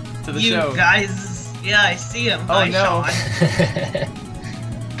to the show. You guys, yeah, I see him. Oh, Hi, no.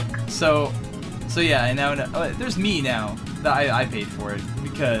 Sean. So yeah, I now know. There's me now that I paid for it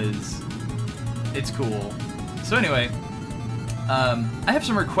because it's cool. So anyway, I have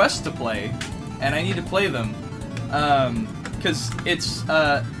some requests to play, and I need to play them because it's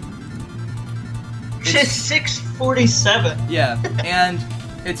 6:47. Yeah, and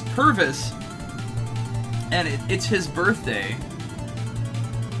it's Purvis, and it's his birthday.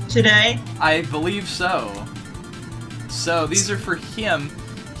 Today? I believe so. So these are for him.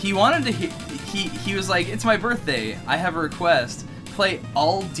 He wanted to. He was like, "It's my birthday. I have a request. Play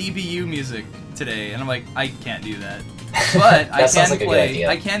all DBU music today." And I'm like, "I can't do that." But That sounds like a good idea.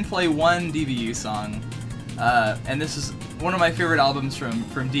 I can play one DBU song. And this is one of my favorite albums from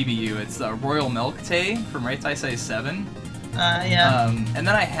DBU. It's Royal Milk Tea from Reitaisai 7. Yeah. And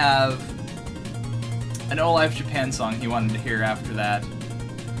then I have an All Life Japan song he wanted to hear after that.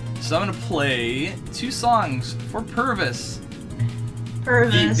 So I'm gonna play 2 songs for Purvis,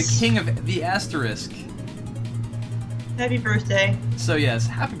 Purvis. the king of the asterisk. Happy birthday. So yes,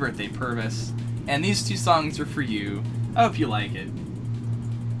 happy birthday, Purvis. And these 2 songs are for you. I hope you like it.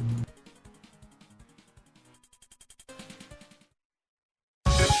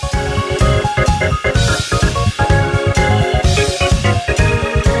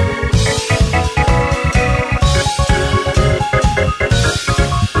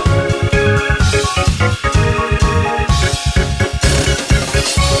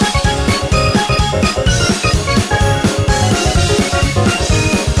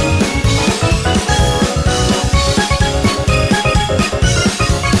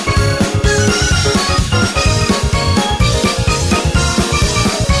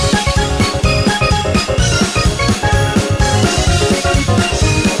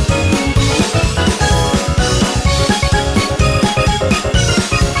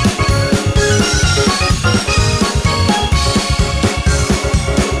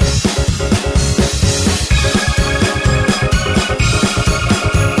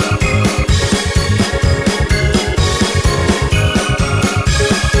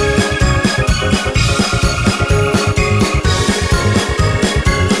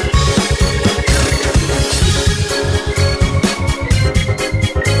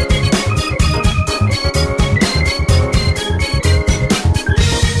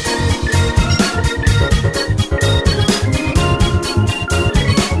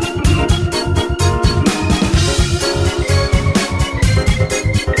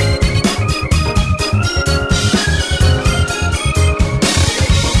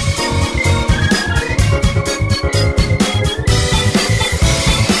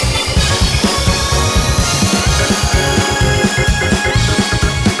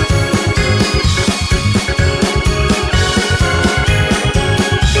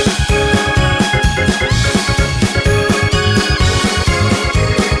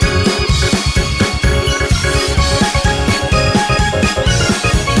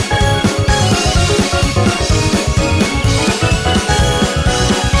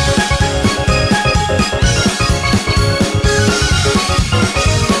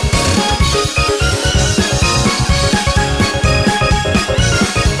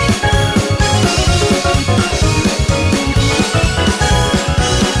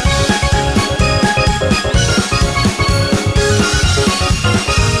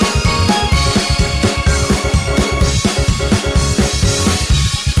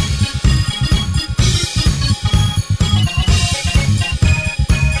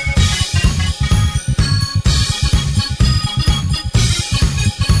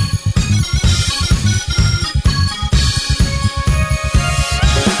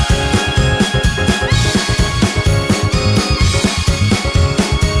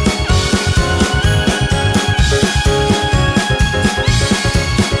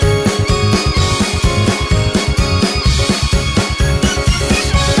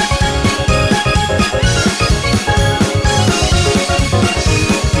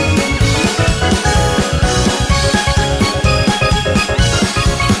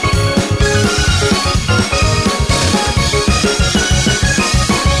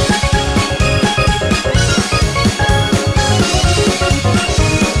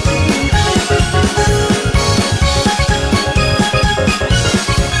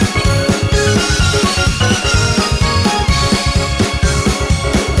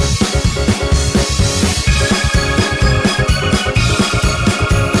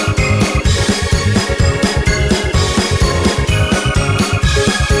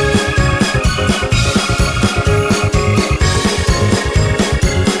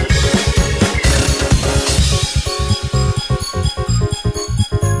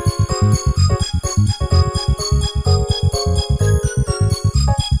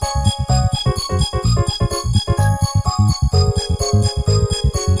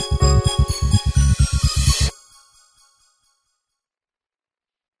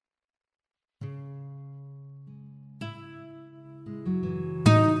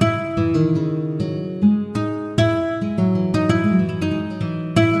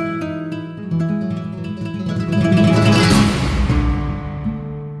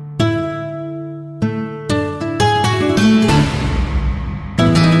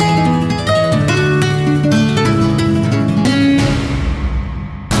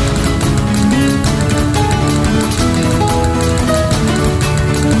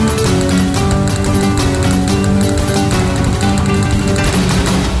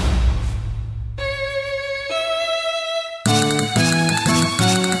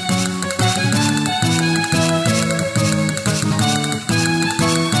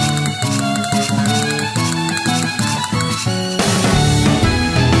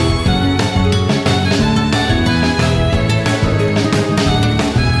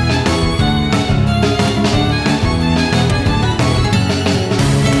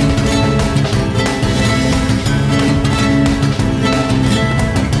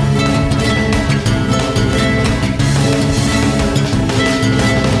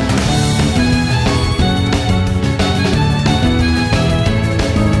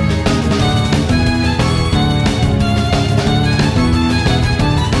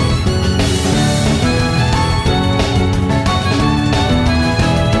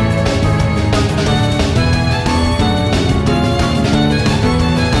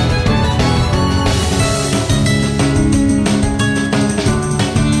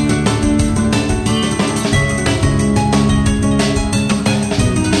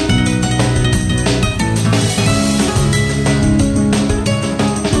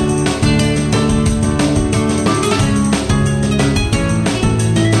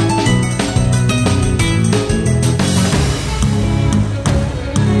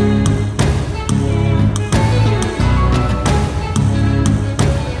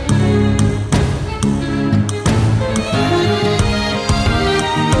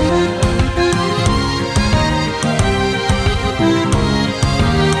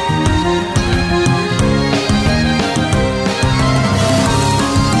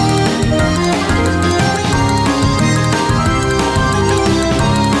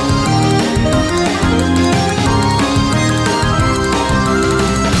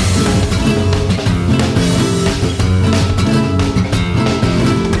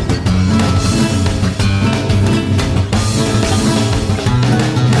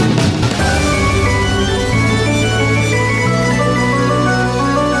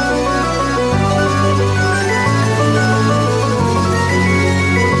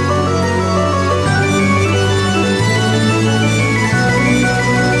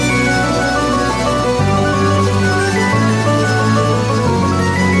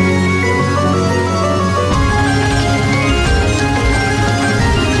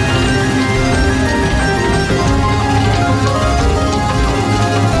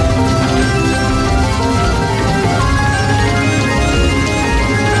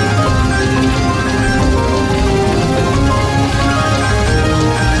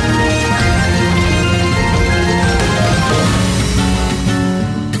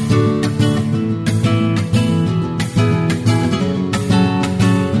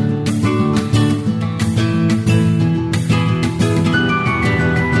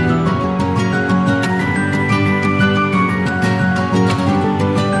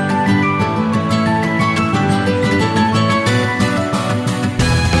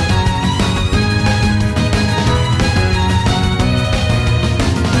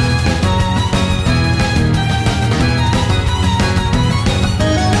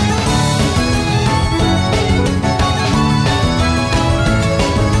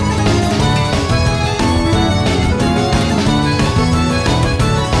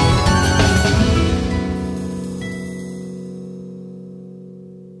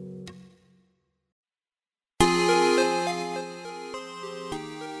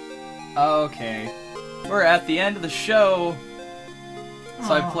 Okay. We're at the end of the show.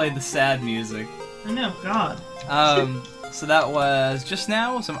 So I played the sad music. I know, God. So that was just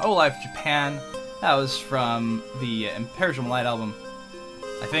now some Oh Life Japan. That was from the Imperishable Night album,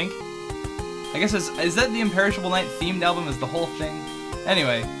 I think. I guess is that the Imperishable Night themed album? Is the whole thing?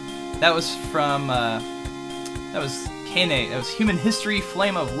 Anyway, that was from that was Kane. That was Human History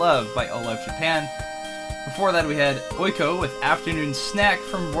Flame of Love by Oh Life Japan. Before that we had Oiko with Afternoon Snack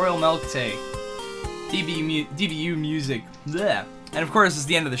from Royal Milk Tea. DBU music. Blech. And of course it's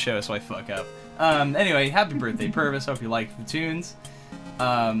the end of the show, so I fuck up. Anyway, happy birthday, Purvis. Hope you liked the tunes.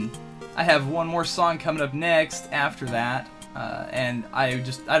 I have one more song coming up next after that, and I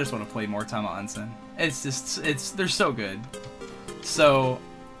just want to play more Tama Onsen. They're so good. So,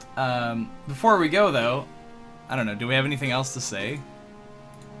 before we go though, I don't know. Do we have anything else to say?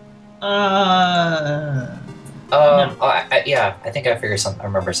 No. Yeah, I think I figured something. I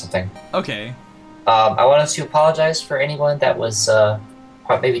remember something. Okay. I wanted to apologize for anyone that was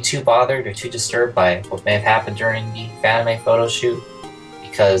maybe too bothered or too disturbed by what may have happened during the Fanime photo shoot,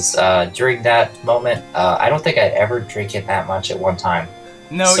 because during that moment, I don't think I'd ever drink it that much at one time.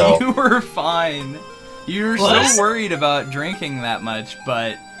 No, so, you were fine. You were so worried about drinking that much,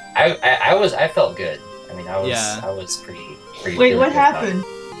 but I felt good. I mean, I was pretty Wait, what happened?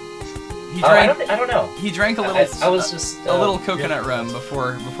 He drank, I don't know. He drank a little. I was just a little coconut rum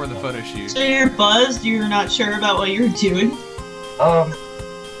before the photo shoot. So you're buzzed. You're not sure about what you're doing.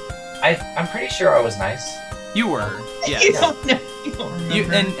 I'm pretty sure I was nice. You were. Yeah. You don't know. You don't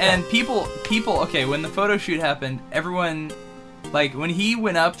remember. And people. Okay, when the photo shoot happened, everyone, like, when he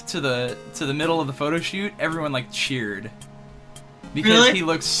went up to the middle of the photo shoot, everyone like cheered because he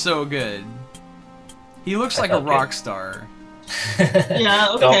looks so good. He looks like a rock star. Yeah,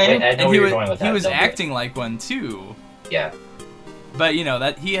 okay. I know where you're going with that. He was acting like one too. Yeah. But you know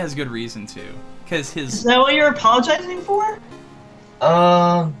that he has good reason to, because his. Is that what you're apologizing for?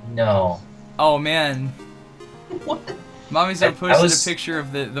 No. Oh man. What? Mommy's posted a picture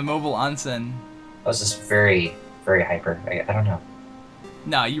of the mobile onsen. I was just very, very hyper. I don't know.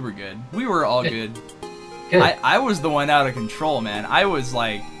 Nah, you were good. We were all good. Good. I was the one out of control, man. I was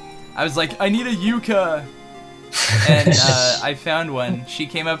like, I need a yucca. And I found one. She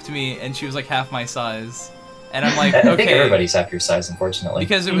came up to me and she was like half my size, and I'm like, okay. I think everybody's half your size, unfortunately.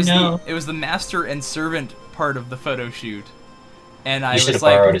 Because it was the master and servant part of the photo shoot, and I you should was have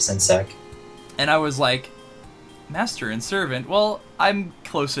like, borrowed a Sensec. And I was like, master and servant. Well, I'm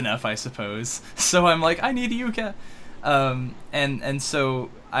close enough, I suppose. So I'm like, I need a yucca, and so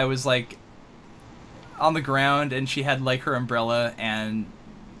I was like on the ground, and she had like her umbrella, and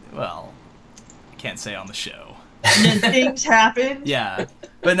well, I can't say on the show. And then things happened. Yeah,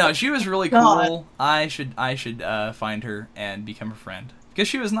 but no, she was really cool. I should find her and become her friend because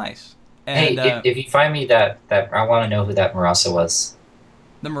she was nice. And, hey, if you find me that I want to know who that Marasa was.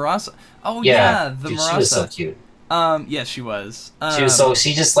 The Marasa? Oh yeah, the dude, Marasa. She was so cute. Yes, she was.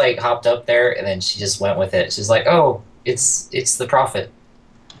 She just like hopped up there and then she just went with it. She's like, oh, it's the prophet,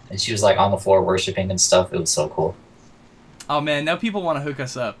 and she was like on the floor worshiping and stuff. It was so cool. Oh man, now people want to hook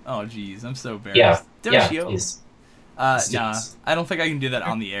us up. Oh jeez, I'm so embarrassed. Yeah, please. Nah, I don't think I can do that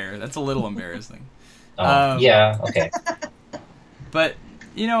on the air. That's a little embarrassing. Yeah, okay. But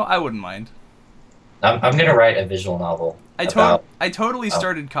you know, I wouldn't mind. I'm gonna write a visual novel. I totally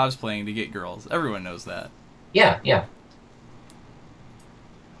started cosplaying to get girls. Everyone knows that. Yeah.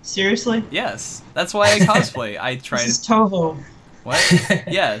 Seriously? Yes, that's why I cosplay. I tried. This is Touhou. What?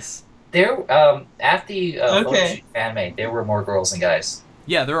 Yes. There, at the photo shoot anime, there were more girls than guys.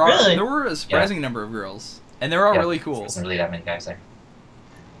 Yeah, there are. Really? There were a surprising number of girls, and they're all really cool. There wasn't really that many guys there.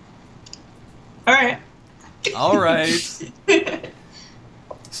 All right.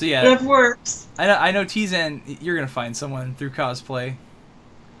 So yeah, that works. I know Tizan, you're gonna find someone through cosplay.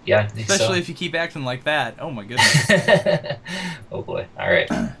 Yeah, I think especially so. if you keep acting like that. Oh my goodness. Oh boy. All right.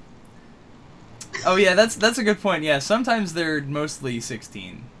 Oh yeah, that's a good point. Yeah, sometimes they're mostly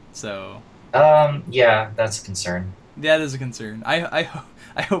 16. So. Yeah, that's a concern. That is a concern. I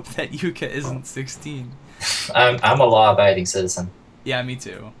hope that Yuka isn't 16. I'm a law-abiding citizen. Yeah, me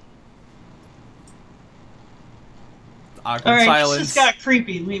too. Awkward All right, silence. this just got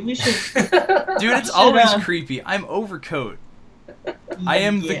creepy. We should. Dude, it's always creepy. I'm overcoat. I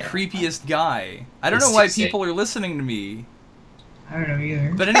am the creepiest guy. I don't know why people are listening to me. I don't know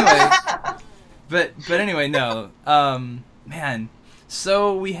either. But anyway, but anyway, no. Man.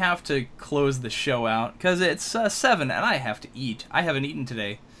 So we have to close the show out because it's 7 and I have to eat. I haven't eeaten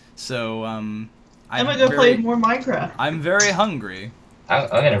today, so I'm gonna go play more Minecraft. I'm very hungry. I'm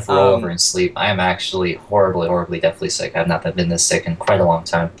gonna roll over and sleep. I am actually horribly, deathly sick. I've not been this sick in quite a long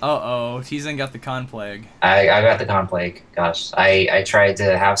time. Tizen got the con plague. I got the con plague. Gosh, I tried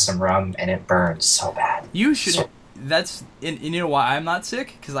to have some rum and it burned so bad. You should. And you know why I'm not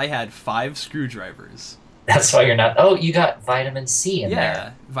sick? Because I had 5 screwdrivers. That's why you're not. Oh, you got vitamin C in there.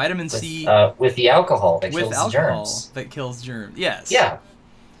 Yeah, vitamin C. With the alcohol that kills germs. That kills germs. Yes. Yeah.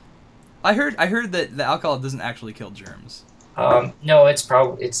 I heard that the alcohol doesn't actually kill germs. No,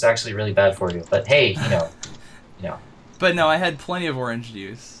 it's actually really bad for you. But hey, you know. But no, I had plenty of orange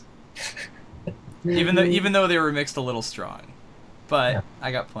juice. even though they were mixed a little strong, but yeah.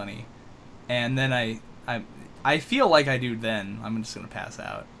 I got plenty. And then I feel like I do. Then I'm just gonna pass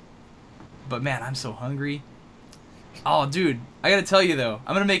out. But man, I'm so hungry. Oh, dude, I gotta tell you though,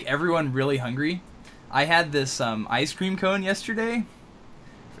 I'm gonna make everyone really hungry. I had this ice cream cone yesterday.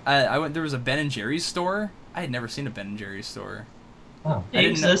 There was a Ben and Jerry's store. I had never seen a Ben and Jerry's store. Oh, it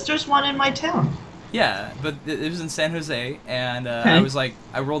exists. There's one in my town. Yeah, but it was in San Jose, and I was like,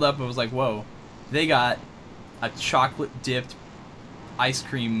 I rolled up and was like, whoa, they got a chocolate dipped ice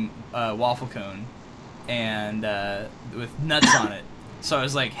cream waffle cone, and with nuts on it. So I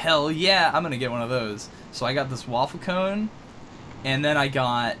was like, hell yeah, I'm gonna get one of those. So I got this waffle cone, and then I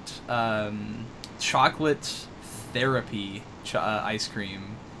got chocolate therapy ice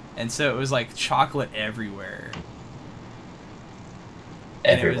cream, and so it was like chocolate everywhere.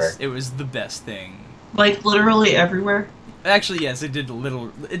 Everywhere. And it was the best thing. Like literally everywhere. Actually, yes, it did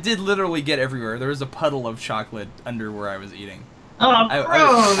literally get everywhere. There was a puddle of chocolate under where I was eating. Oh,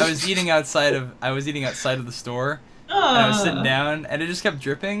 gross. I was eating outside of the store. And I was sitting down, and it just kept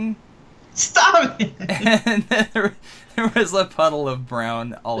dripping. Stop it! And then there was a puddle of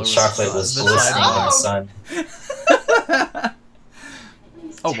brown all over. The chocolate was glistening in the sun.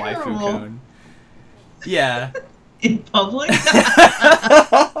 A waifu cone. Yeah. In public?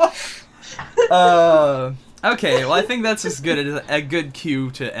 Okay, well I think that's as good as a good cue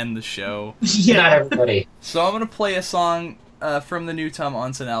to end the show. Yeah. Not everybody. So I'm gonna play a song from the new Tom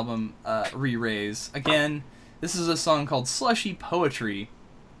Onsen album, Re-Raise. Again, this is a song called Slushy Poetry.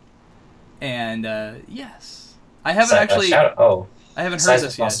 And yes. I haven't I haven't heard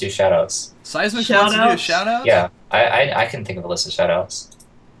this yet. Wants to do shoutouts. Seismic wants to do a shoutout? Yeah. I can think of a list of shoutouts.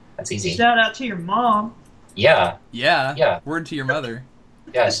 That's easy. Shout out to your mom. Yeah. Yeah. Word to your mother.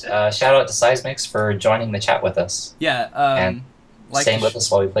 Yes. Shout out to Seismix for joining the chat with us. Yeah. And staying with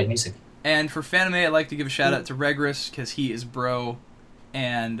us while we played music. And for Fanime, I'd like to give a shout out to Regress, because he is bro.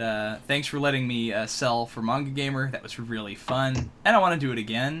 And thanks for letting me sell for Manga Gamer. That was really fun. And I want to do it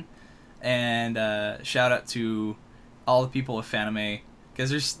again. And shout out to all the people of Fanime, because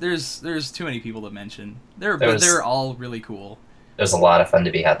there's too many people to mention. They're all really cool. There's a lot of fun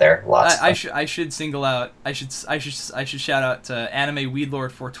to be had there. I should single out. I should shout out to Anime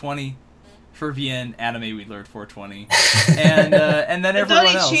Weedlord 420 for being Anime Weedlord 420, and then everyone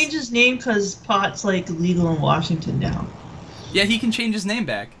else. I thought he changed his name because pot's like legal in Washington now. Yeah, he can change his name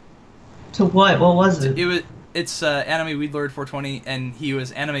back. To what? What was it? It's Anime Weedlord 420, and he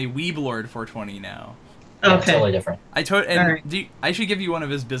was Anime Weeblord 420 now. Yeah, okay. Totally different. Right. I should give you one of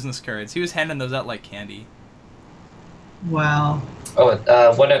his business cards. He was handing those out like candy. Wow. Oh,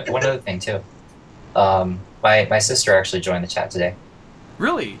 one other thing too. My sister actually joined the chat today.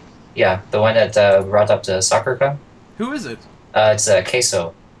 Really? Yeah, the one that brought up to SoccerCon. Who is it? It's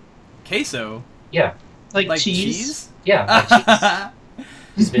Queso. Queso? Yeah. Like cheese? Yeah, like cheese.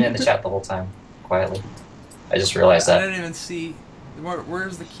 He's been in the chat the whole time, quietly. I just realized that. I didn't even see.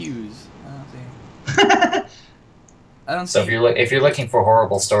 Where's the cues? I don't see. I don't see. So if you're looking for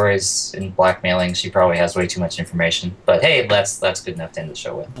horrible stories in blackmailing, she probably has way too much information. But hey, that's good enough to end the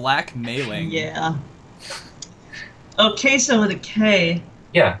show with. Blackmailing. Yeah. Oh, queso with a K.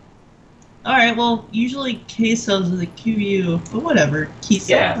 Yeah. Alright, well, usually quesos with a QU, but whatever.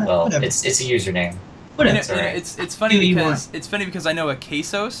 Queso. Yeah, well, whatever. it's a username. Whatever. It's funny because I know a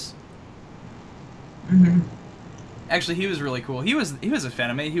Quesos. Mm-hmm. Actually, he was really cool. He was a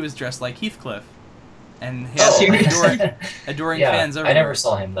fan of me. He was dressed like Heathcliff, and he had adoring fans everywhere. I never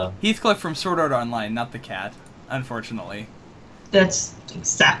saw him though. Heathcliff from Sword Art Online, not the cat, unfortunately. That's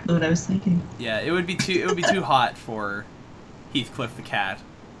exactly what I was thinking. Yeah, it would be too hot for Heathcliff the cat.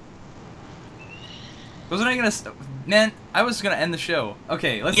 Wasn't I gonna? Man, I was gonna end the show.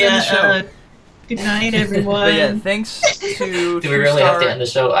 Okay, let's end the show. Good night, everyone. But yeah, thanks to. Do we really have to end the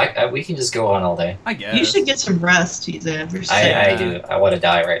show? We can just go on all day. I guess. You should get some rest, Jesus. I do. I want to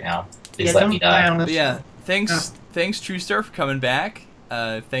die right now. Please let me die. But yeah, thanks, True Star, for coming back.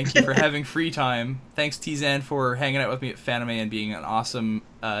 Thank you for having free time. Thanks, Tizan, for hanging out with me at Fanime and being an awesome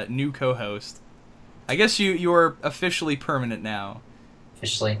new co-host. I guess you're officially permanent now.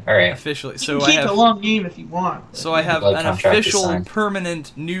 Officially? Alright. Officially. You So can I keep have a long name if you want. So I have Blood an contract is official, signed.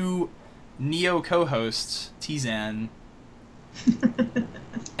 permanent, new Neo co-host, Tizan,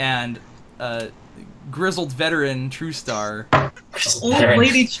 and grizzled veteran, True Star. Old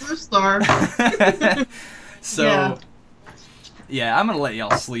lady True Star. So, yeah, I'm gonna let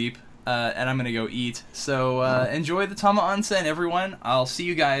y'all sleep, and I'm gonna go eat. So enjoy the Tama Onsen, everyone. I'll see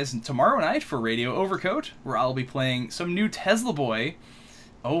you guys tomorrow night for Radio Overcoat, where I'll be playing some new Tesla Boy.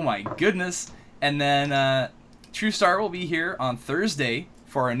 Oh my goodness! And then True Star will be here on Thursday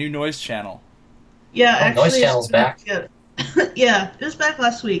for a new noise channel. Yeah, actually, Noise Channel's back. Yeah, it was back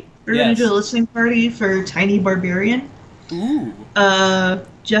last week. We're Yes. gonna do a listening party for Tiny Barbarian. Ooh.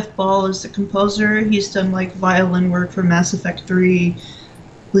 Jeff Ball is the composer. He's done like violin work for Mass Effect 3,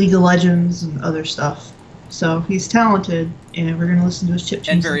 League of Legends, and other stuff. So he's talented, and we're gonna listen to his chip tunes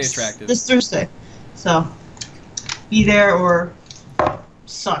And very attractive. this Thursday. So be there or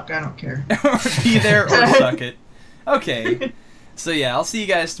suck. I don't care. Be there or suck it. Okay. So yeah, I'll see you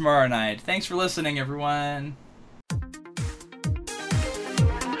guys tomorrow night. Thanks for listening, everyone.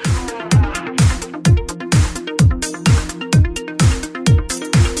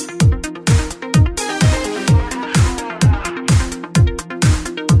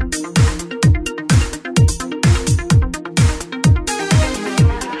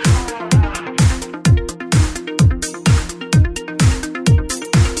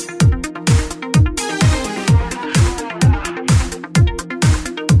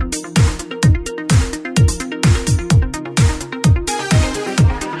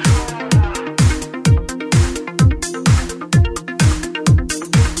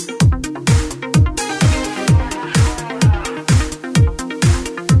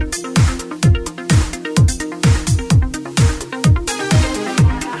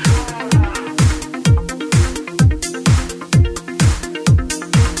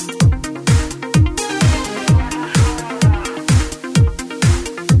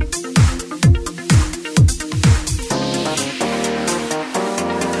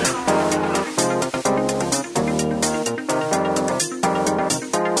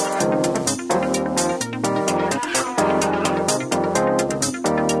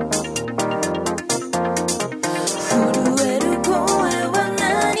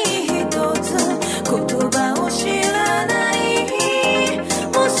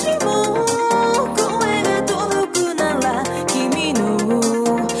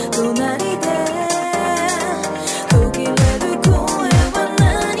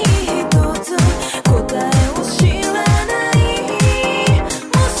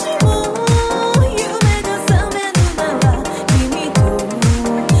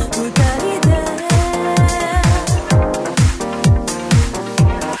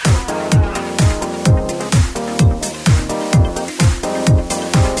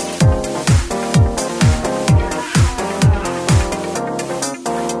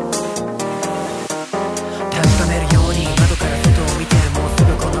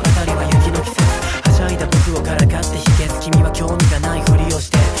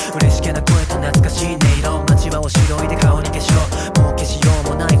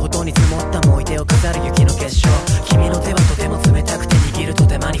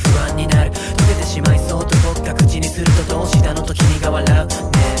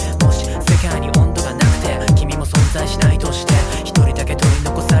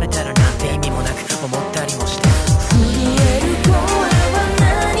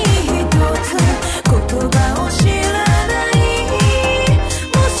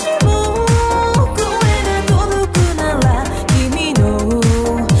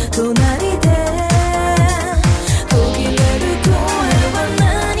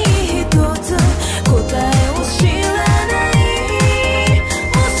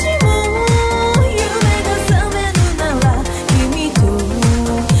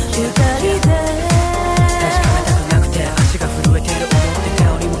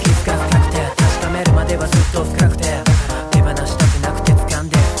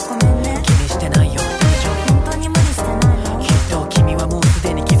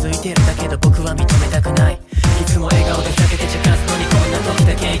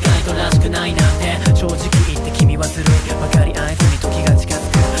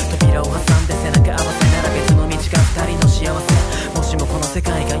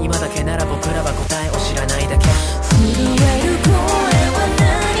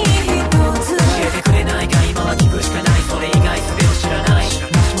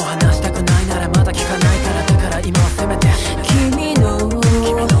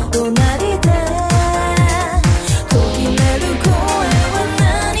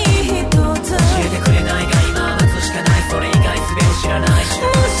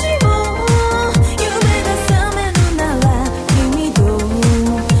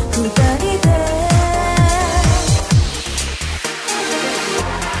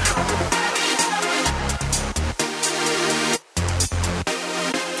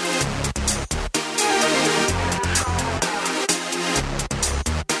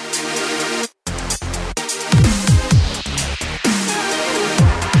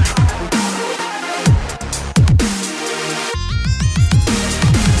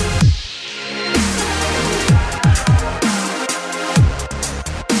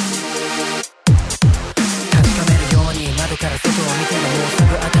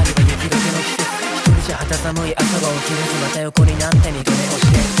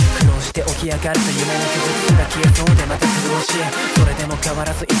 して起き上がると夢の傷が消えそうでまた苦しい。それでも変わ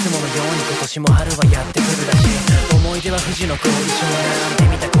らずいつものように今年も春はやってくるらしい。思い出は富士の後遺症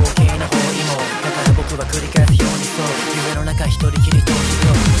並んでみた光景の方にも、だから僕は繰り返すようにそう夢の中一人きりと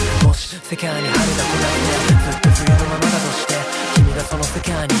人。もし世界に春が来なくてずっと冬のままだとして、君がその世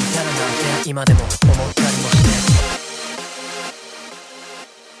界にいたらなんて今でも